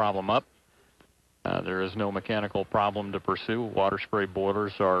cleared the problem up. There is no mechanical problem to pursue. Water spray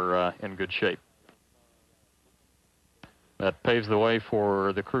boilers are in good shape. That paves the way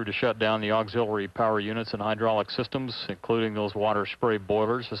for the crew to shut down the auxiliary power units and hydraulic systems, including those water spray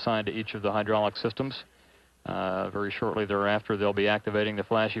boilers assigned to each of the hydraulic systems. Very shortly thereafter, they'll be activating the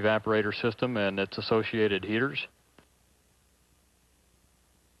flash evaporator system and its associated heaters.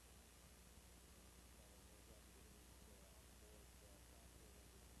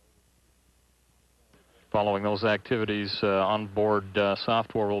 Following those activities, onboard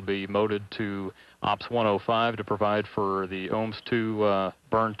software will be moded to Ops 105 to provide for the OMS 2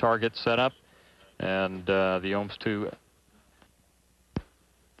 burn target setup, and the OMS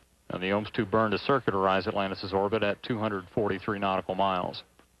 2 burn to circularize Atlantis' orbit at 243 nautical miles.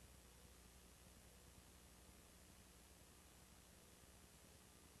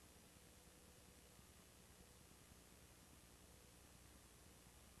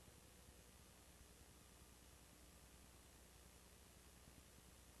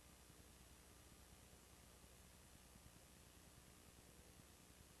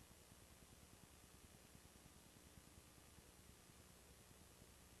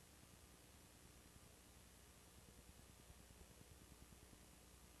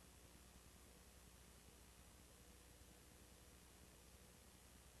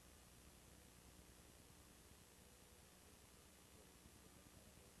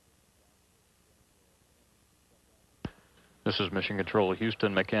 This is Mission Control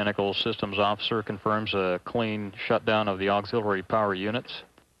Houston. Mechanical Systems Officer confirms a clean shutdown of the auxiliary power units.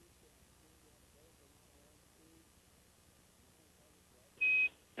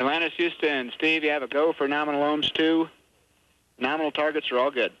 Atlantis, Houston, Steve, you have a go for nominal OMS 2. Nominal targets are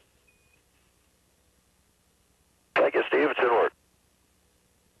all good. Thank you, Steve. It should work.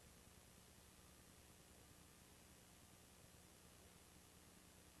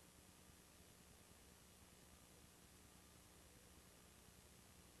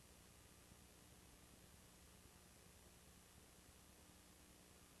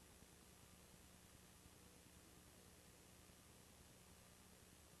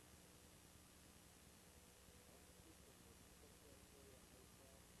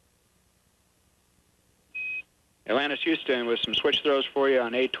 Atlantis Houston with some switch throws for you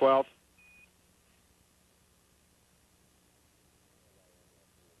on 812.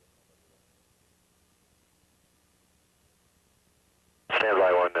 Stand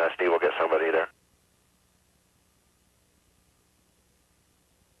by one, Steve, we'll get somebody there.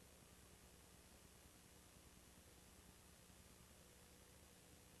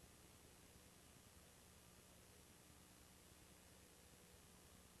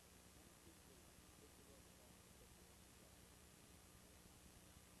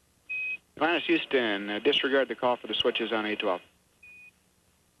 Atlantis Houston, disregard the call for the switches on 812.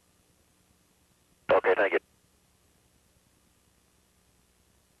 Okay, thank you.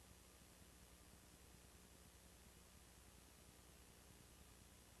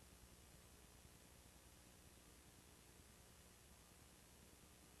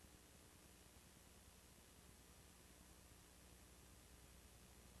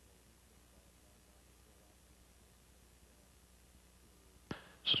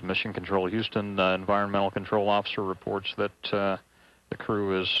 This is Mission Control Houston. Environmental Control Officer reports that the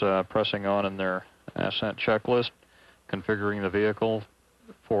crew is pressing on in their ascent checklist, configuring the vehicle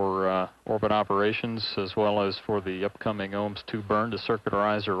for orbit operations, as well as for the upcoming OMS 2 burn to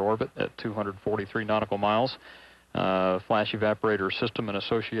circularize their orbit at 243 nautical miles. Flash evaporator system and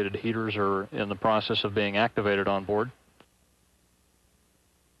associated heaters are in the process of being activated on board.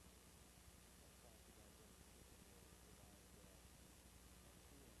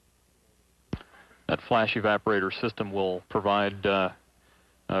 That flash evaporator system will provide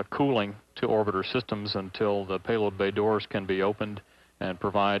cooling to orbiter systems until the payload bay doors can be opened and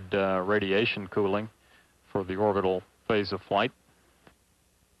provide radiation cooling for the orbital phase of flight.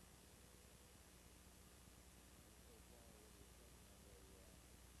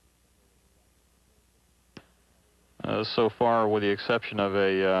 So far, with the exception of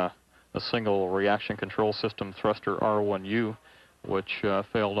a single reaction control system thruster R1U, which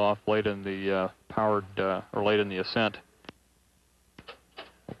failed off late in the late in the ascent,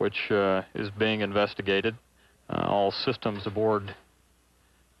 which is being investigated. All systems aboard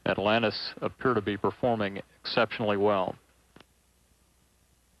Atlantis appear to be performing exceptionally well.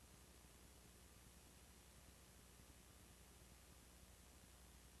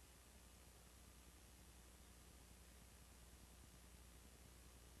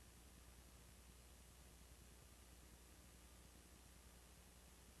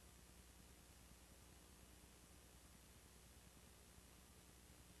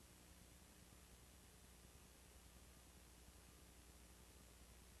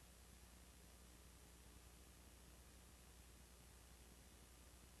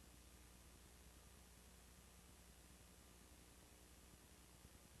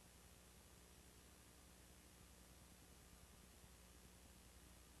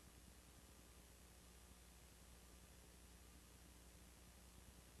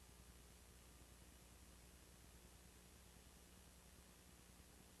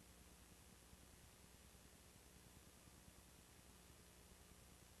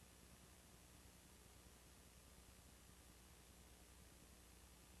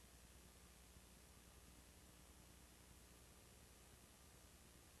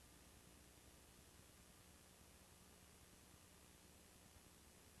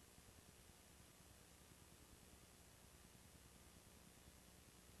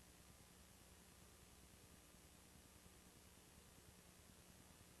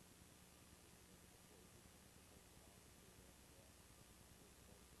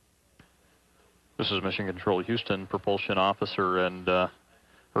 This is Mission Control Houston. Propulsion officer and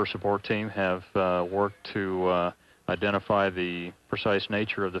her support team have worked to identify the precise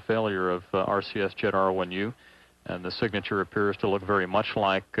nature of the failure of RCS Jet R1U, and the signature appears to look very much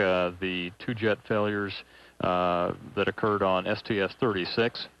like the two jet failures that occurred on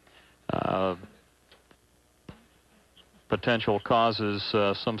STS-36. Potential causes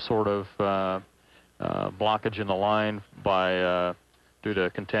some sort of blockage in the line by due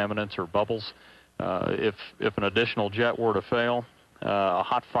to contaminants or bubbles. If an additional jet were to fail, a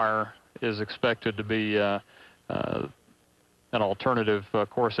hot fire is expected to be an alternative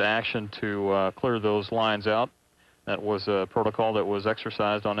course of action to clear those lines out. That was a protocol that was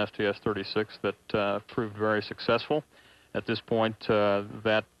exercised on STS-36 that proved very successful. At this point,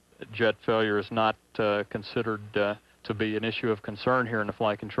 that jet failure is not considered to be an issue of concern here in the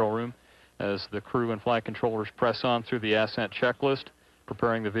flight control room, as the crew and flight controllers press on through the ascent checklist,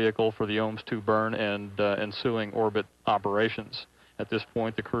 preparing the vehicle for the OMS 2 burn and ensuing orbit operations. At this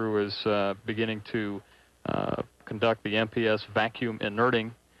point, the crew is beginning to conduct the MPS vacuum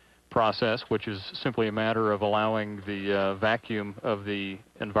inerting process, which is simply a matter of allowing the vacuum of the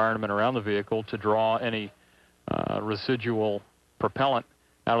environment around the vehicle to draw any residual propellant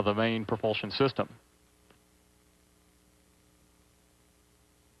out of the main propulsion system.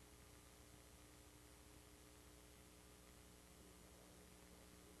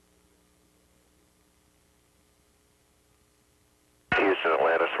 Houston,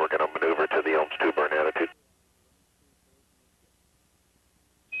 Atlantis, we're going to maneuver to the Ohms 2 burn attitude.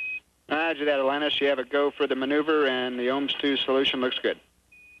 Roger that, Atlantis. You have a go for the maneuver, and the Ohms 2 solution looks good.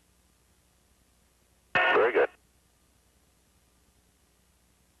 Very good.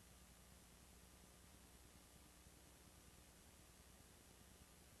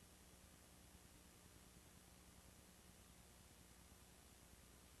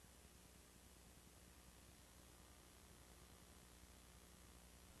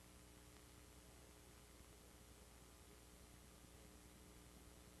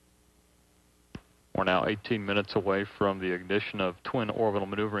 We're now 18 minutes away from the ignition of twin orbital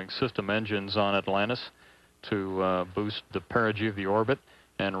maneuvering system engines on Atlantis to boost the perigee of the orbit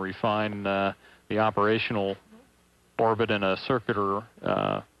and refine the operational orbit in a circular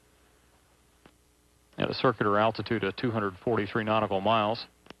at a circular altitude of 243 nautical miles.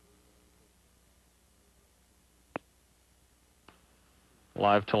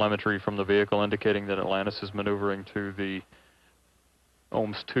 Live telemetry from the vehicle indicating that Atlantis is maneuvering to the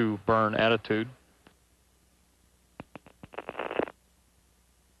Ohms 2 burn attitude.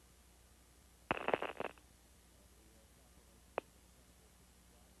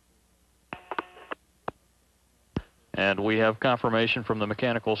 And we have confirmation from the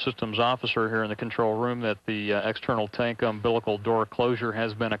mechanical systems officer here in the control room that the external tank umbilical door closure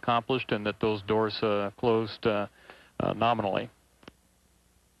has been accomplished and that those doors closed nominally.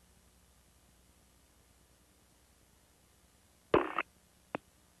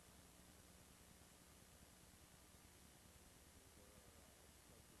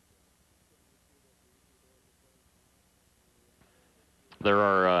 There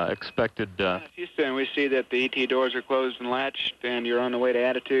are expected... Houston, we see that the ET doors are closed and latched, and you're on the way to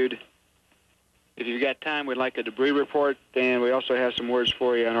attitude. If you've got time, we'd like a debris report, and we also have some words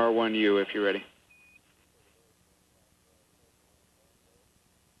for you on R1U if you're ready.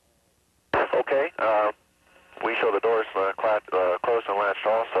 Okay. We show the doors closed and latched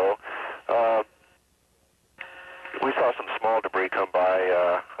also. We saw some small debris come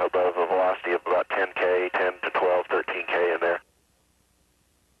by above a velocity of about 10K, 10 to 12, 13K in there.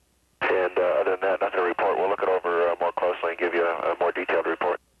 And other than that, nothing to report. We'll look it over more closely and give you a more detailed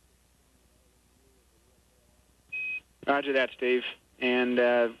report. Roger that, Steve. And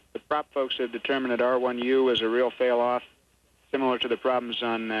the prop folks have determined that R1U is a real fail-off, similar to the problems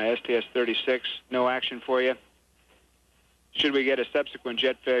on STS-36. No action for you. Should we get a subsequent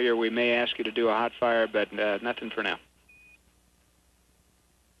jet failure, we may ask you to do a hot fire, but nothing for now.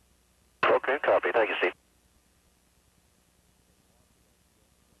 Okay, copy. Thank you, Steve.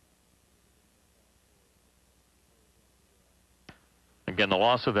 Again, the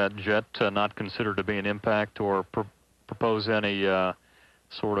loss of that jet not considered to be an impact or propose any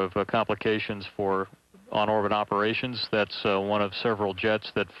sort of complications for on-orbit operations. That's one of several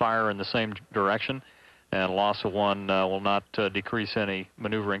jets that fire in the same direction, and loss of one will not decrease any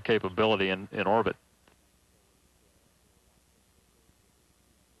maneuvering capability in orbit.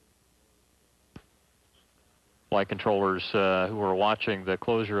 Flight controllers who were watching the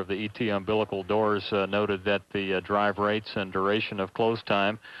closure of the ET umbilical doors noted that the drive rates and duration of close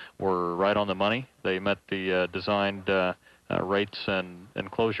time were right on the money. They met the designed rates and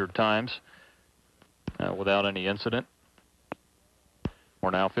closure times without any incident.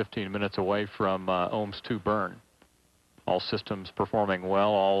 We're now 15 minutes away from Ohms 2 burn. All systems performing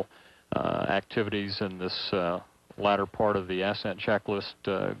well, all activities in this latter part of the ascent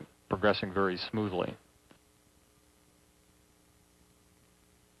checklist progressing very smoothly.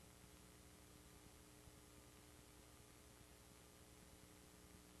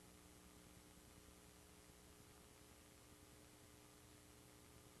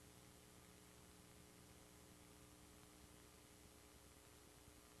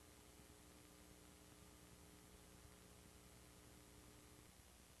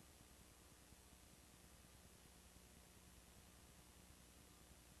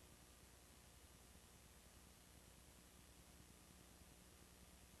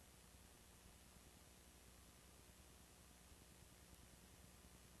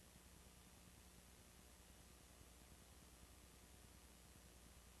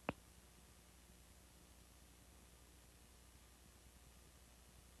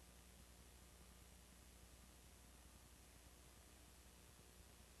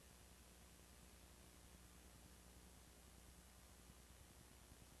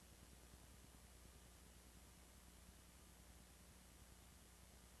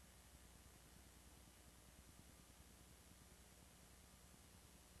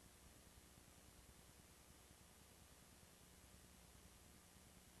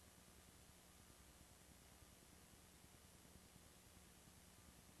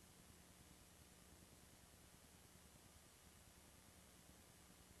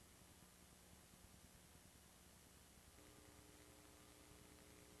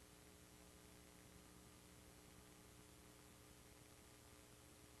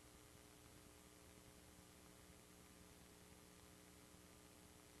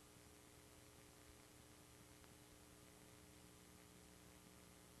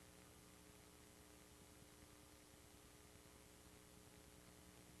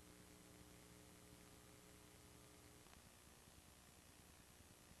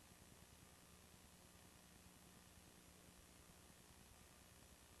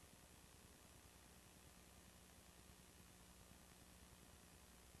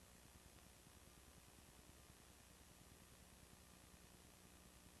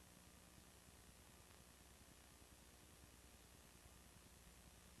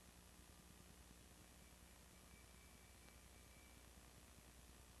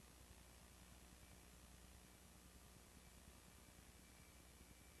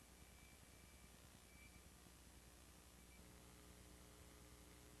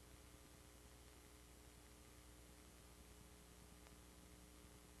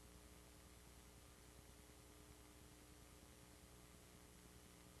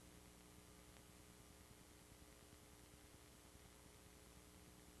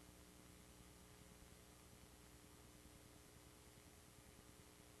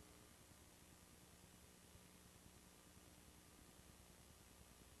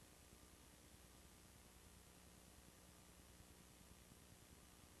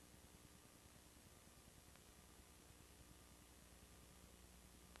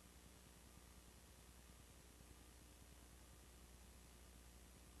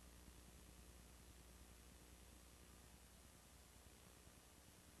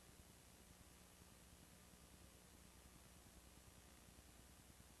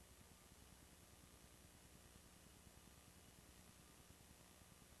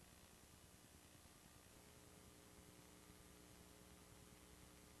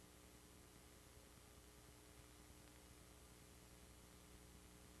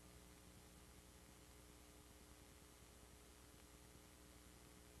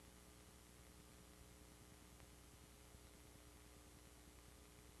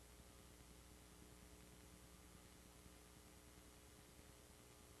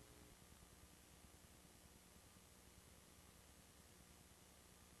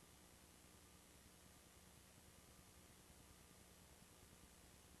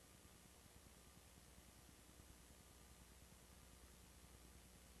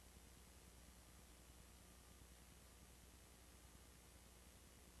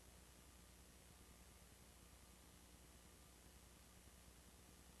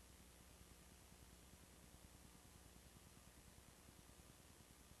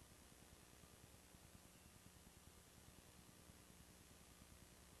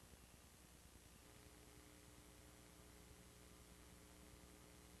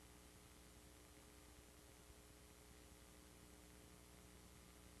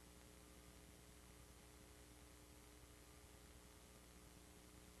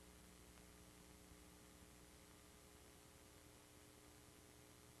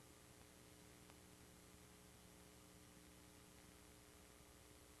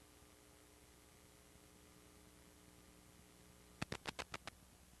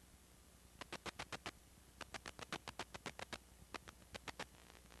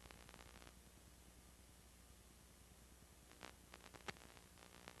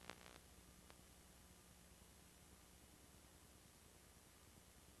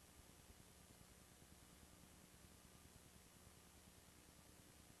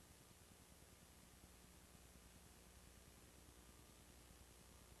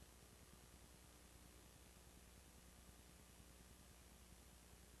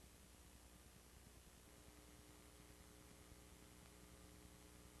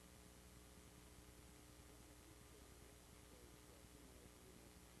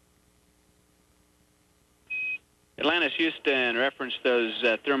 Atlantis, Houston, reference those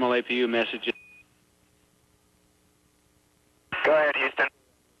thermal APU messages. Go ahead, Houston.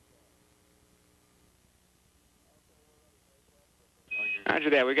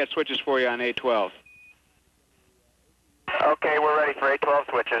 Roger that. We got switches for you on A12. Okay, we're ready for A12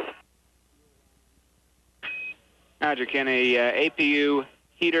 switches. Roger, can a APU,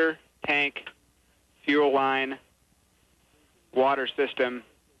 heater, tank, fuel line, water system,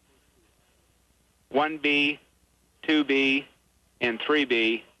 1B, 2B, and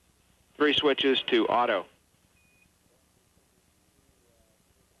 3B, 3 switches to auto.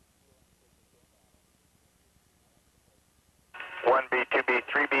 One B, 2B,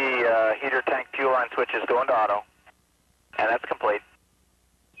 3B, heater, tank, fuel line switches going to auto. And that's complete.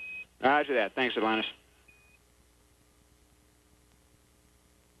 Roger that. Thanks, Atlantis.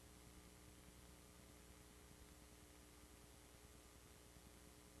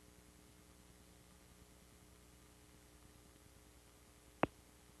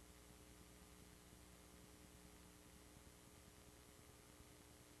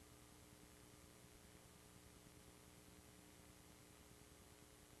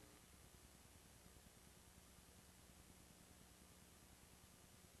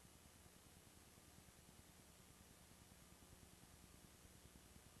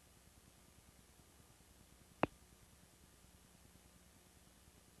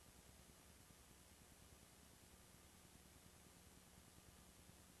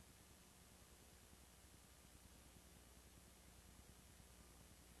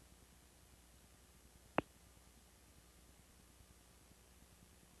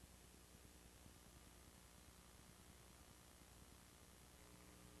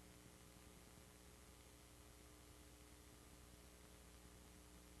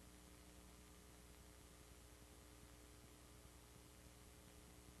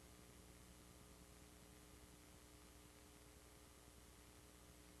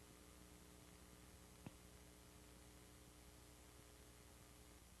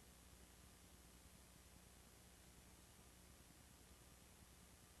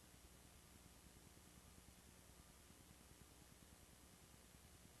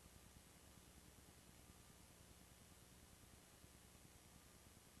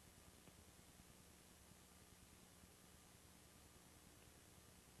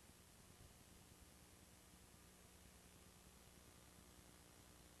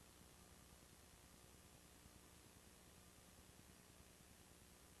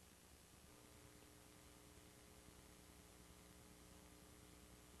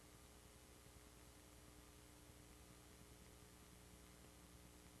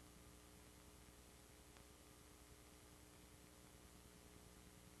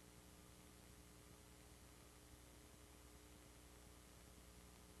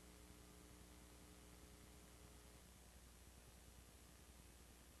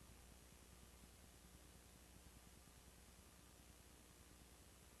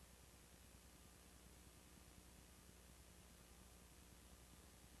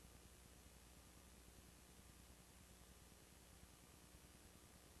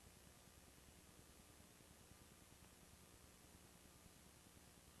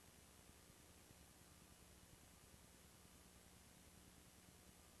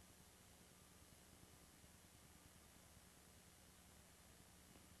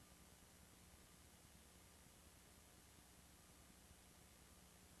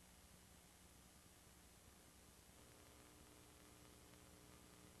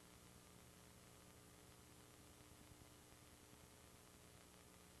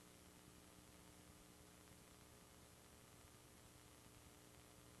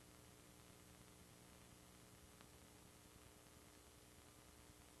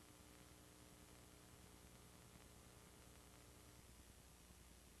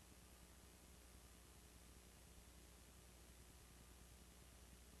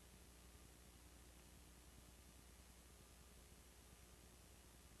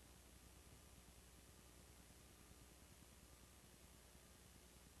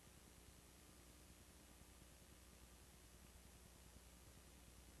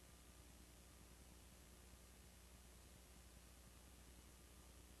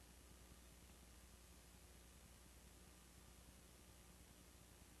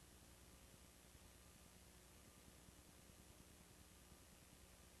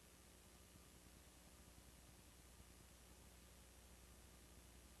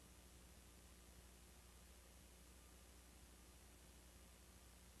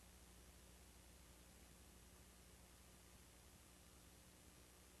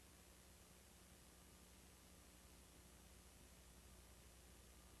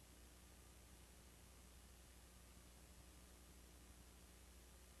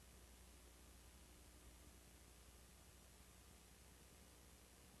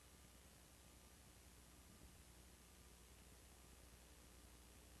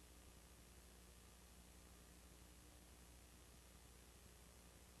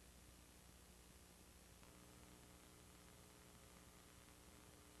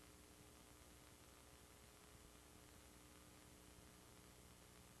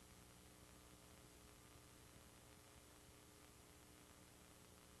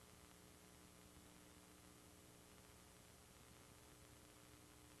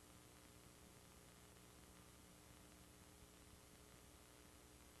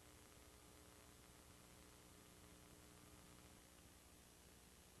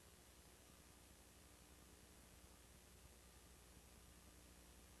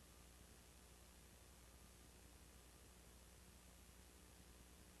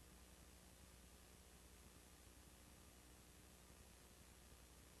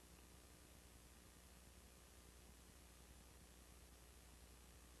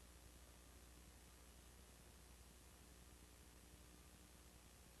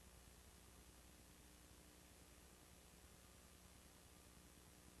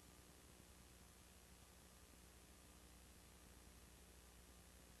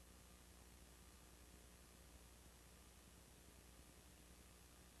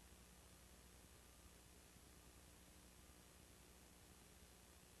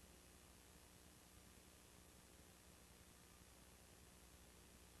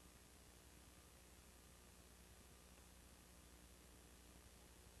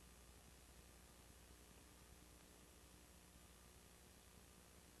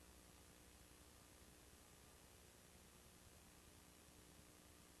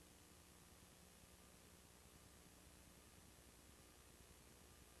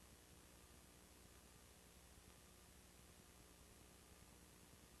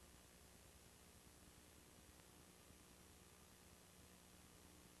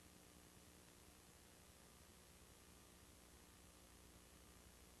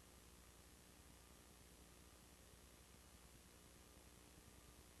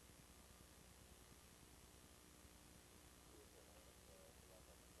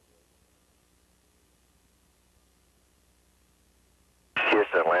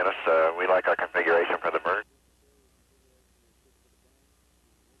 Houston, Atlantis. We like our configuration for the burn.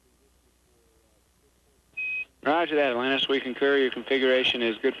 Roger that, Atlantis. We concur your configuration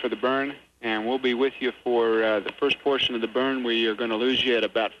is good for the burn, and we'll be with you for the first portion of the burn. We are going to lose you at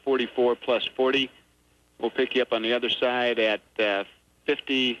about 44 plus 40. We'll pick you up on the other side at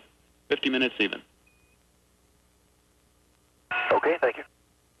 50 minutes even. Okay, thank you.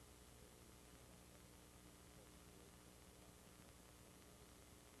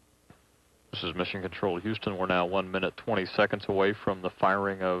 This is Mission Control Houston. We're now 1 minute 20 seconds away from the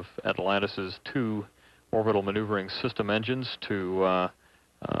firing of Atlantis's 2 orbital maneuvering system engines to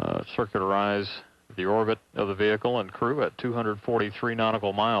circularize the orbit of the vehicle and crew at 243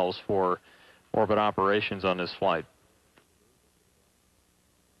 nautical miles for orbit operations on this flight.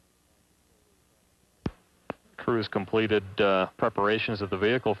 Crew has completed preparations of the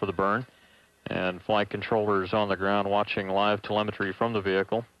vehicle for the burn, and flight controllers on the ground watching live telemetry from the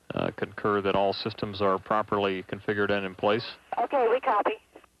vehicle concur that all systems are properly configured and in place. Okay, we copy.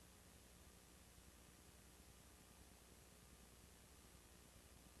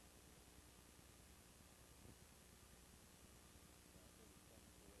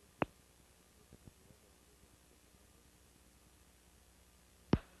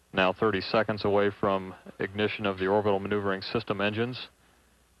 Now 30 seconds away from ignition of the orbital maneuvering system engines.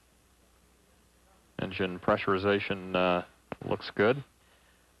 Engine pressurization looks good.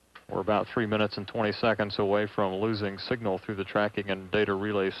 We're about 3 minutes and 20 seconds away from losing signal through the tracking and data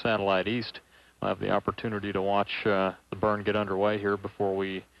relay satellite east. We'll have the opportunity to watch the burn get underway here before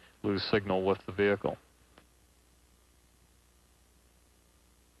we lose signal with the vehicle.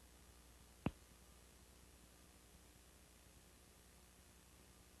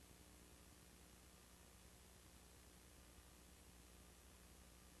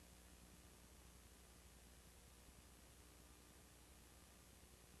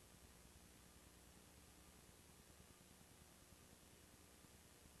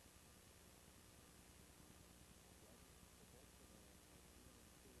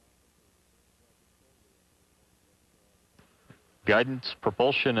 Guidance,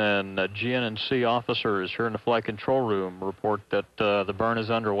 propulsion, and GN&C officers here in the flight control room report that the burn is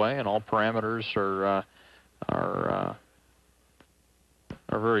underway and all parameters are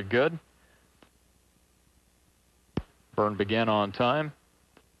very good. Burn began on time,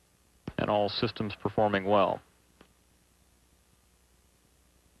 and all systems performing well.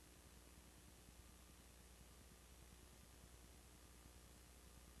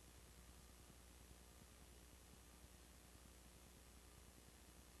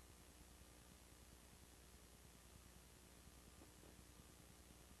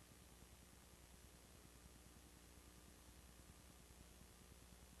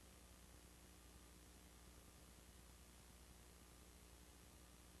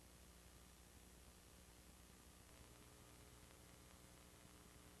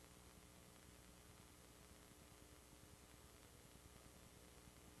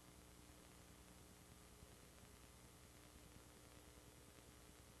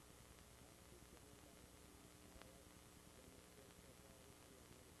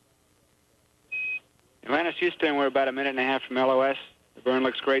 Atlantis, Houston, we're about a minute and a half from LOS. The burn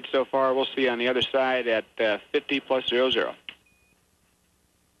looks great so far. We'll see you on the other side at 50 plus 00.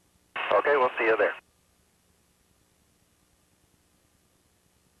 Okay, we'll see you there.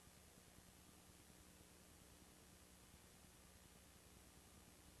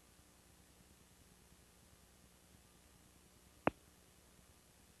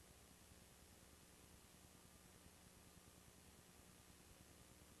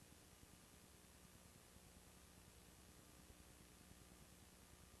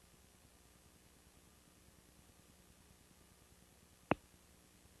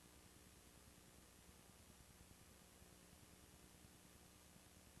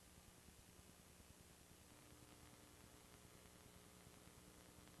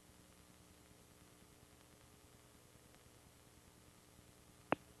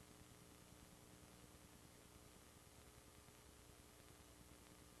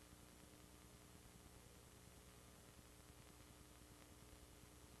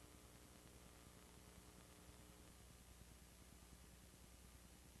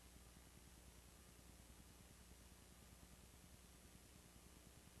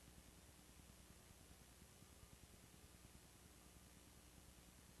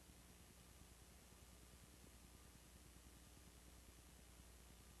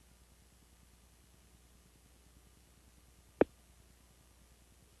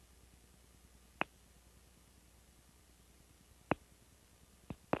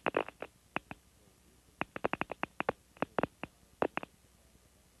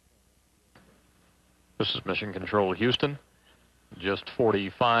 This is Mission Control Houston. Just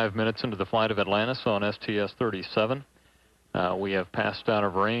 45 minutes into the flight of Atlantis on STS-37. We have passed out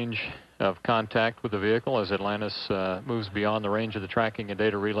of range of contact with the vehicle as Atlantis moves beyond the range of the tracking and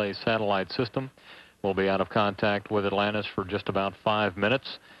data relay satellite system. We'll be out of contact with Atlantis for just about 5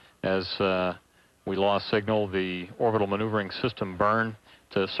 minutes as we lost signal. The orbital maneuvering system burn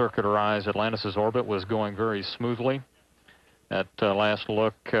to circularize Atlantis' orbit was going very smoothly. At last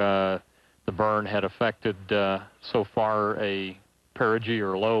look, the burn had affected so far a perigee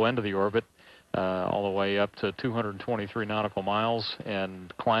or low end of the orbit all the way up to 223 nautical miles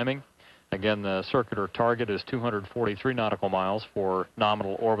and climbing. Again, the circular target is 243 nautical miles for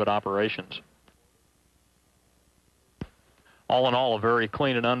nominal orbit operations. All in all, a very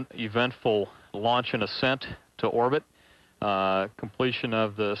clean and uneventful launch and ascent to orbit. Completion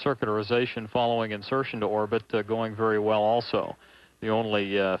of the circularization following insertion to orbit going very well also. The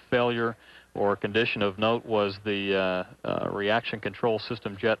only failure or condition of note was the reaction control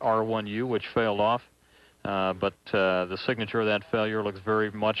system jet R1U, which failed off. But the signature of that failure looks very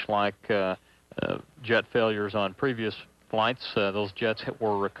much like jet failures on previous flights. Those jets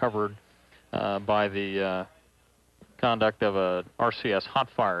were recovered by the conduct of a RCS hot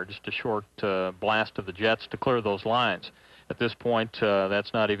fire, just a short blast of the jets to clear those lines. At this point,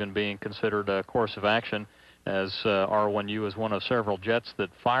 that's not even being considered a course of action, as R1U is one of several jets that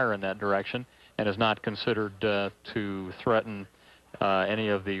fire in that direction and is not considered to threaten any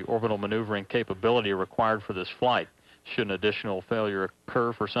of the orbital maneuvering capability required for this flight. Should an additional failure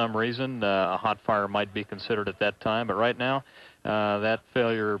occur for some reason, a hot fire might be considered at that time, but right now that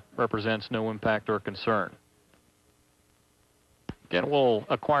failure represents no impact or concern. Again, we'll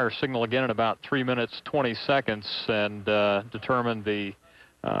acquire signal again in about 3 minutes, 20 seconds and determine the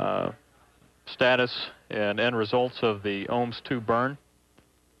status and end results of the OMS 2 burn.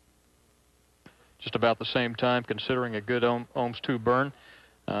 Just about the same time, considering a good OMS 2 burn,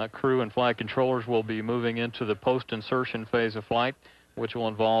 crew and flight controllers will be moving into the post-insertion phase of flight, which will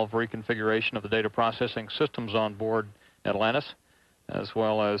involve reconfiguration of the data processing systems on board Atlantis, as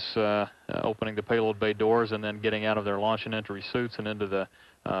well as opening the payload bay doors and then getting out of their launch and entry suits and into the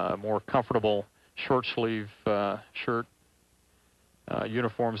more comfortable short-sleeve shirt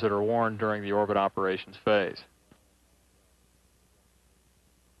uniforms that are worn during the orbit operations phase.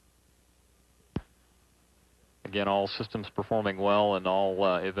 Again, all systems performing well and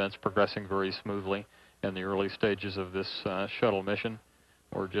all events progressing very smoothly in the early stages of this shuttle mission.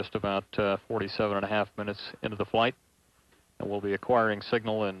 We're just about 47.5 minutes into the flight. And we'll be acquiring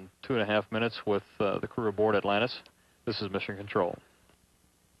signal in 2.5 minutes with the crew aboard Atlantis. This is Mission Control.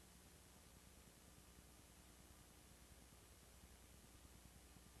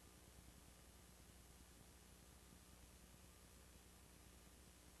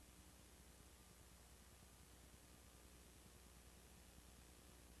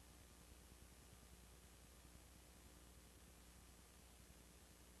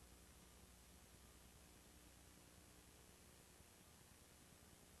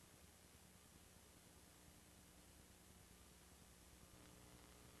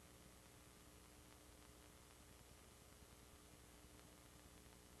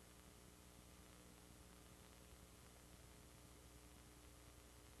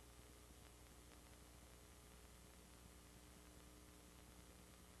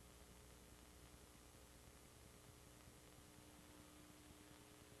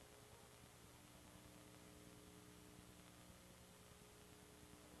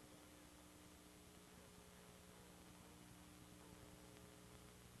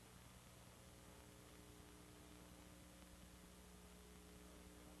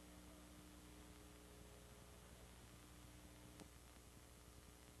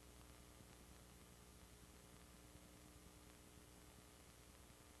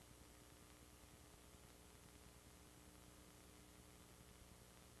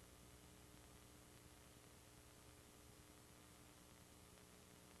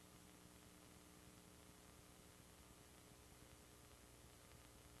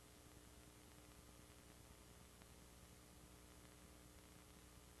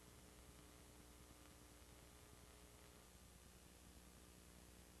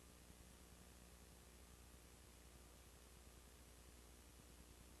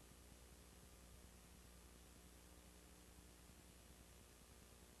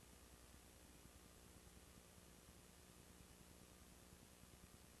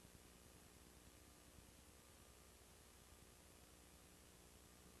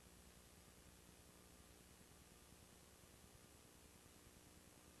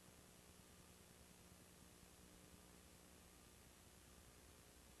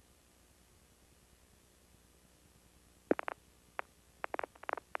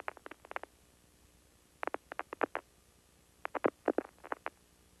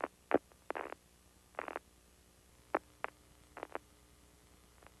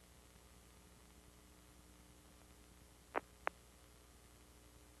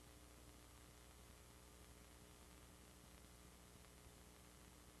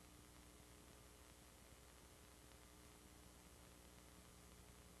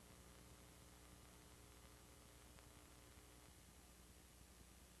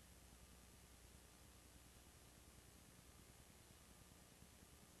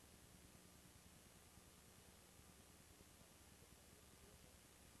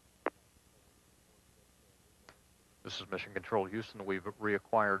 This is Mission Control Houston. We've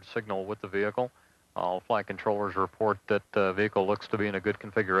reacquired signal with the vehicle. All flight controllers report that the vehicle looks to be in a good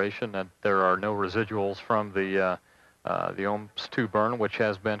configuration, and there are no residuals from the OMS 2 burn, which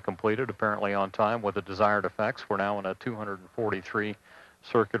has been completed apparently on time with the desired effects. We're now in a 243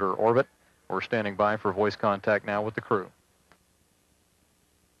 circular orbit. We're standing by for voice contact now with the crew.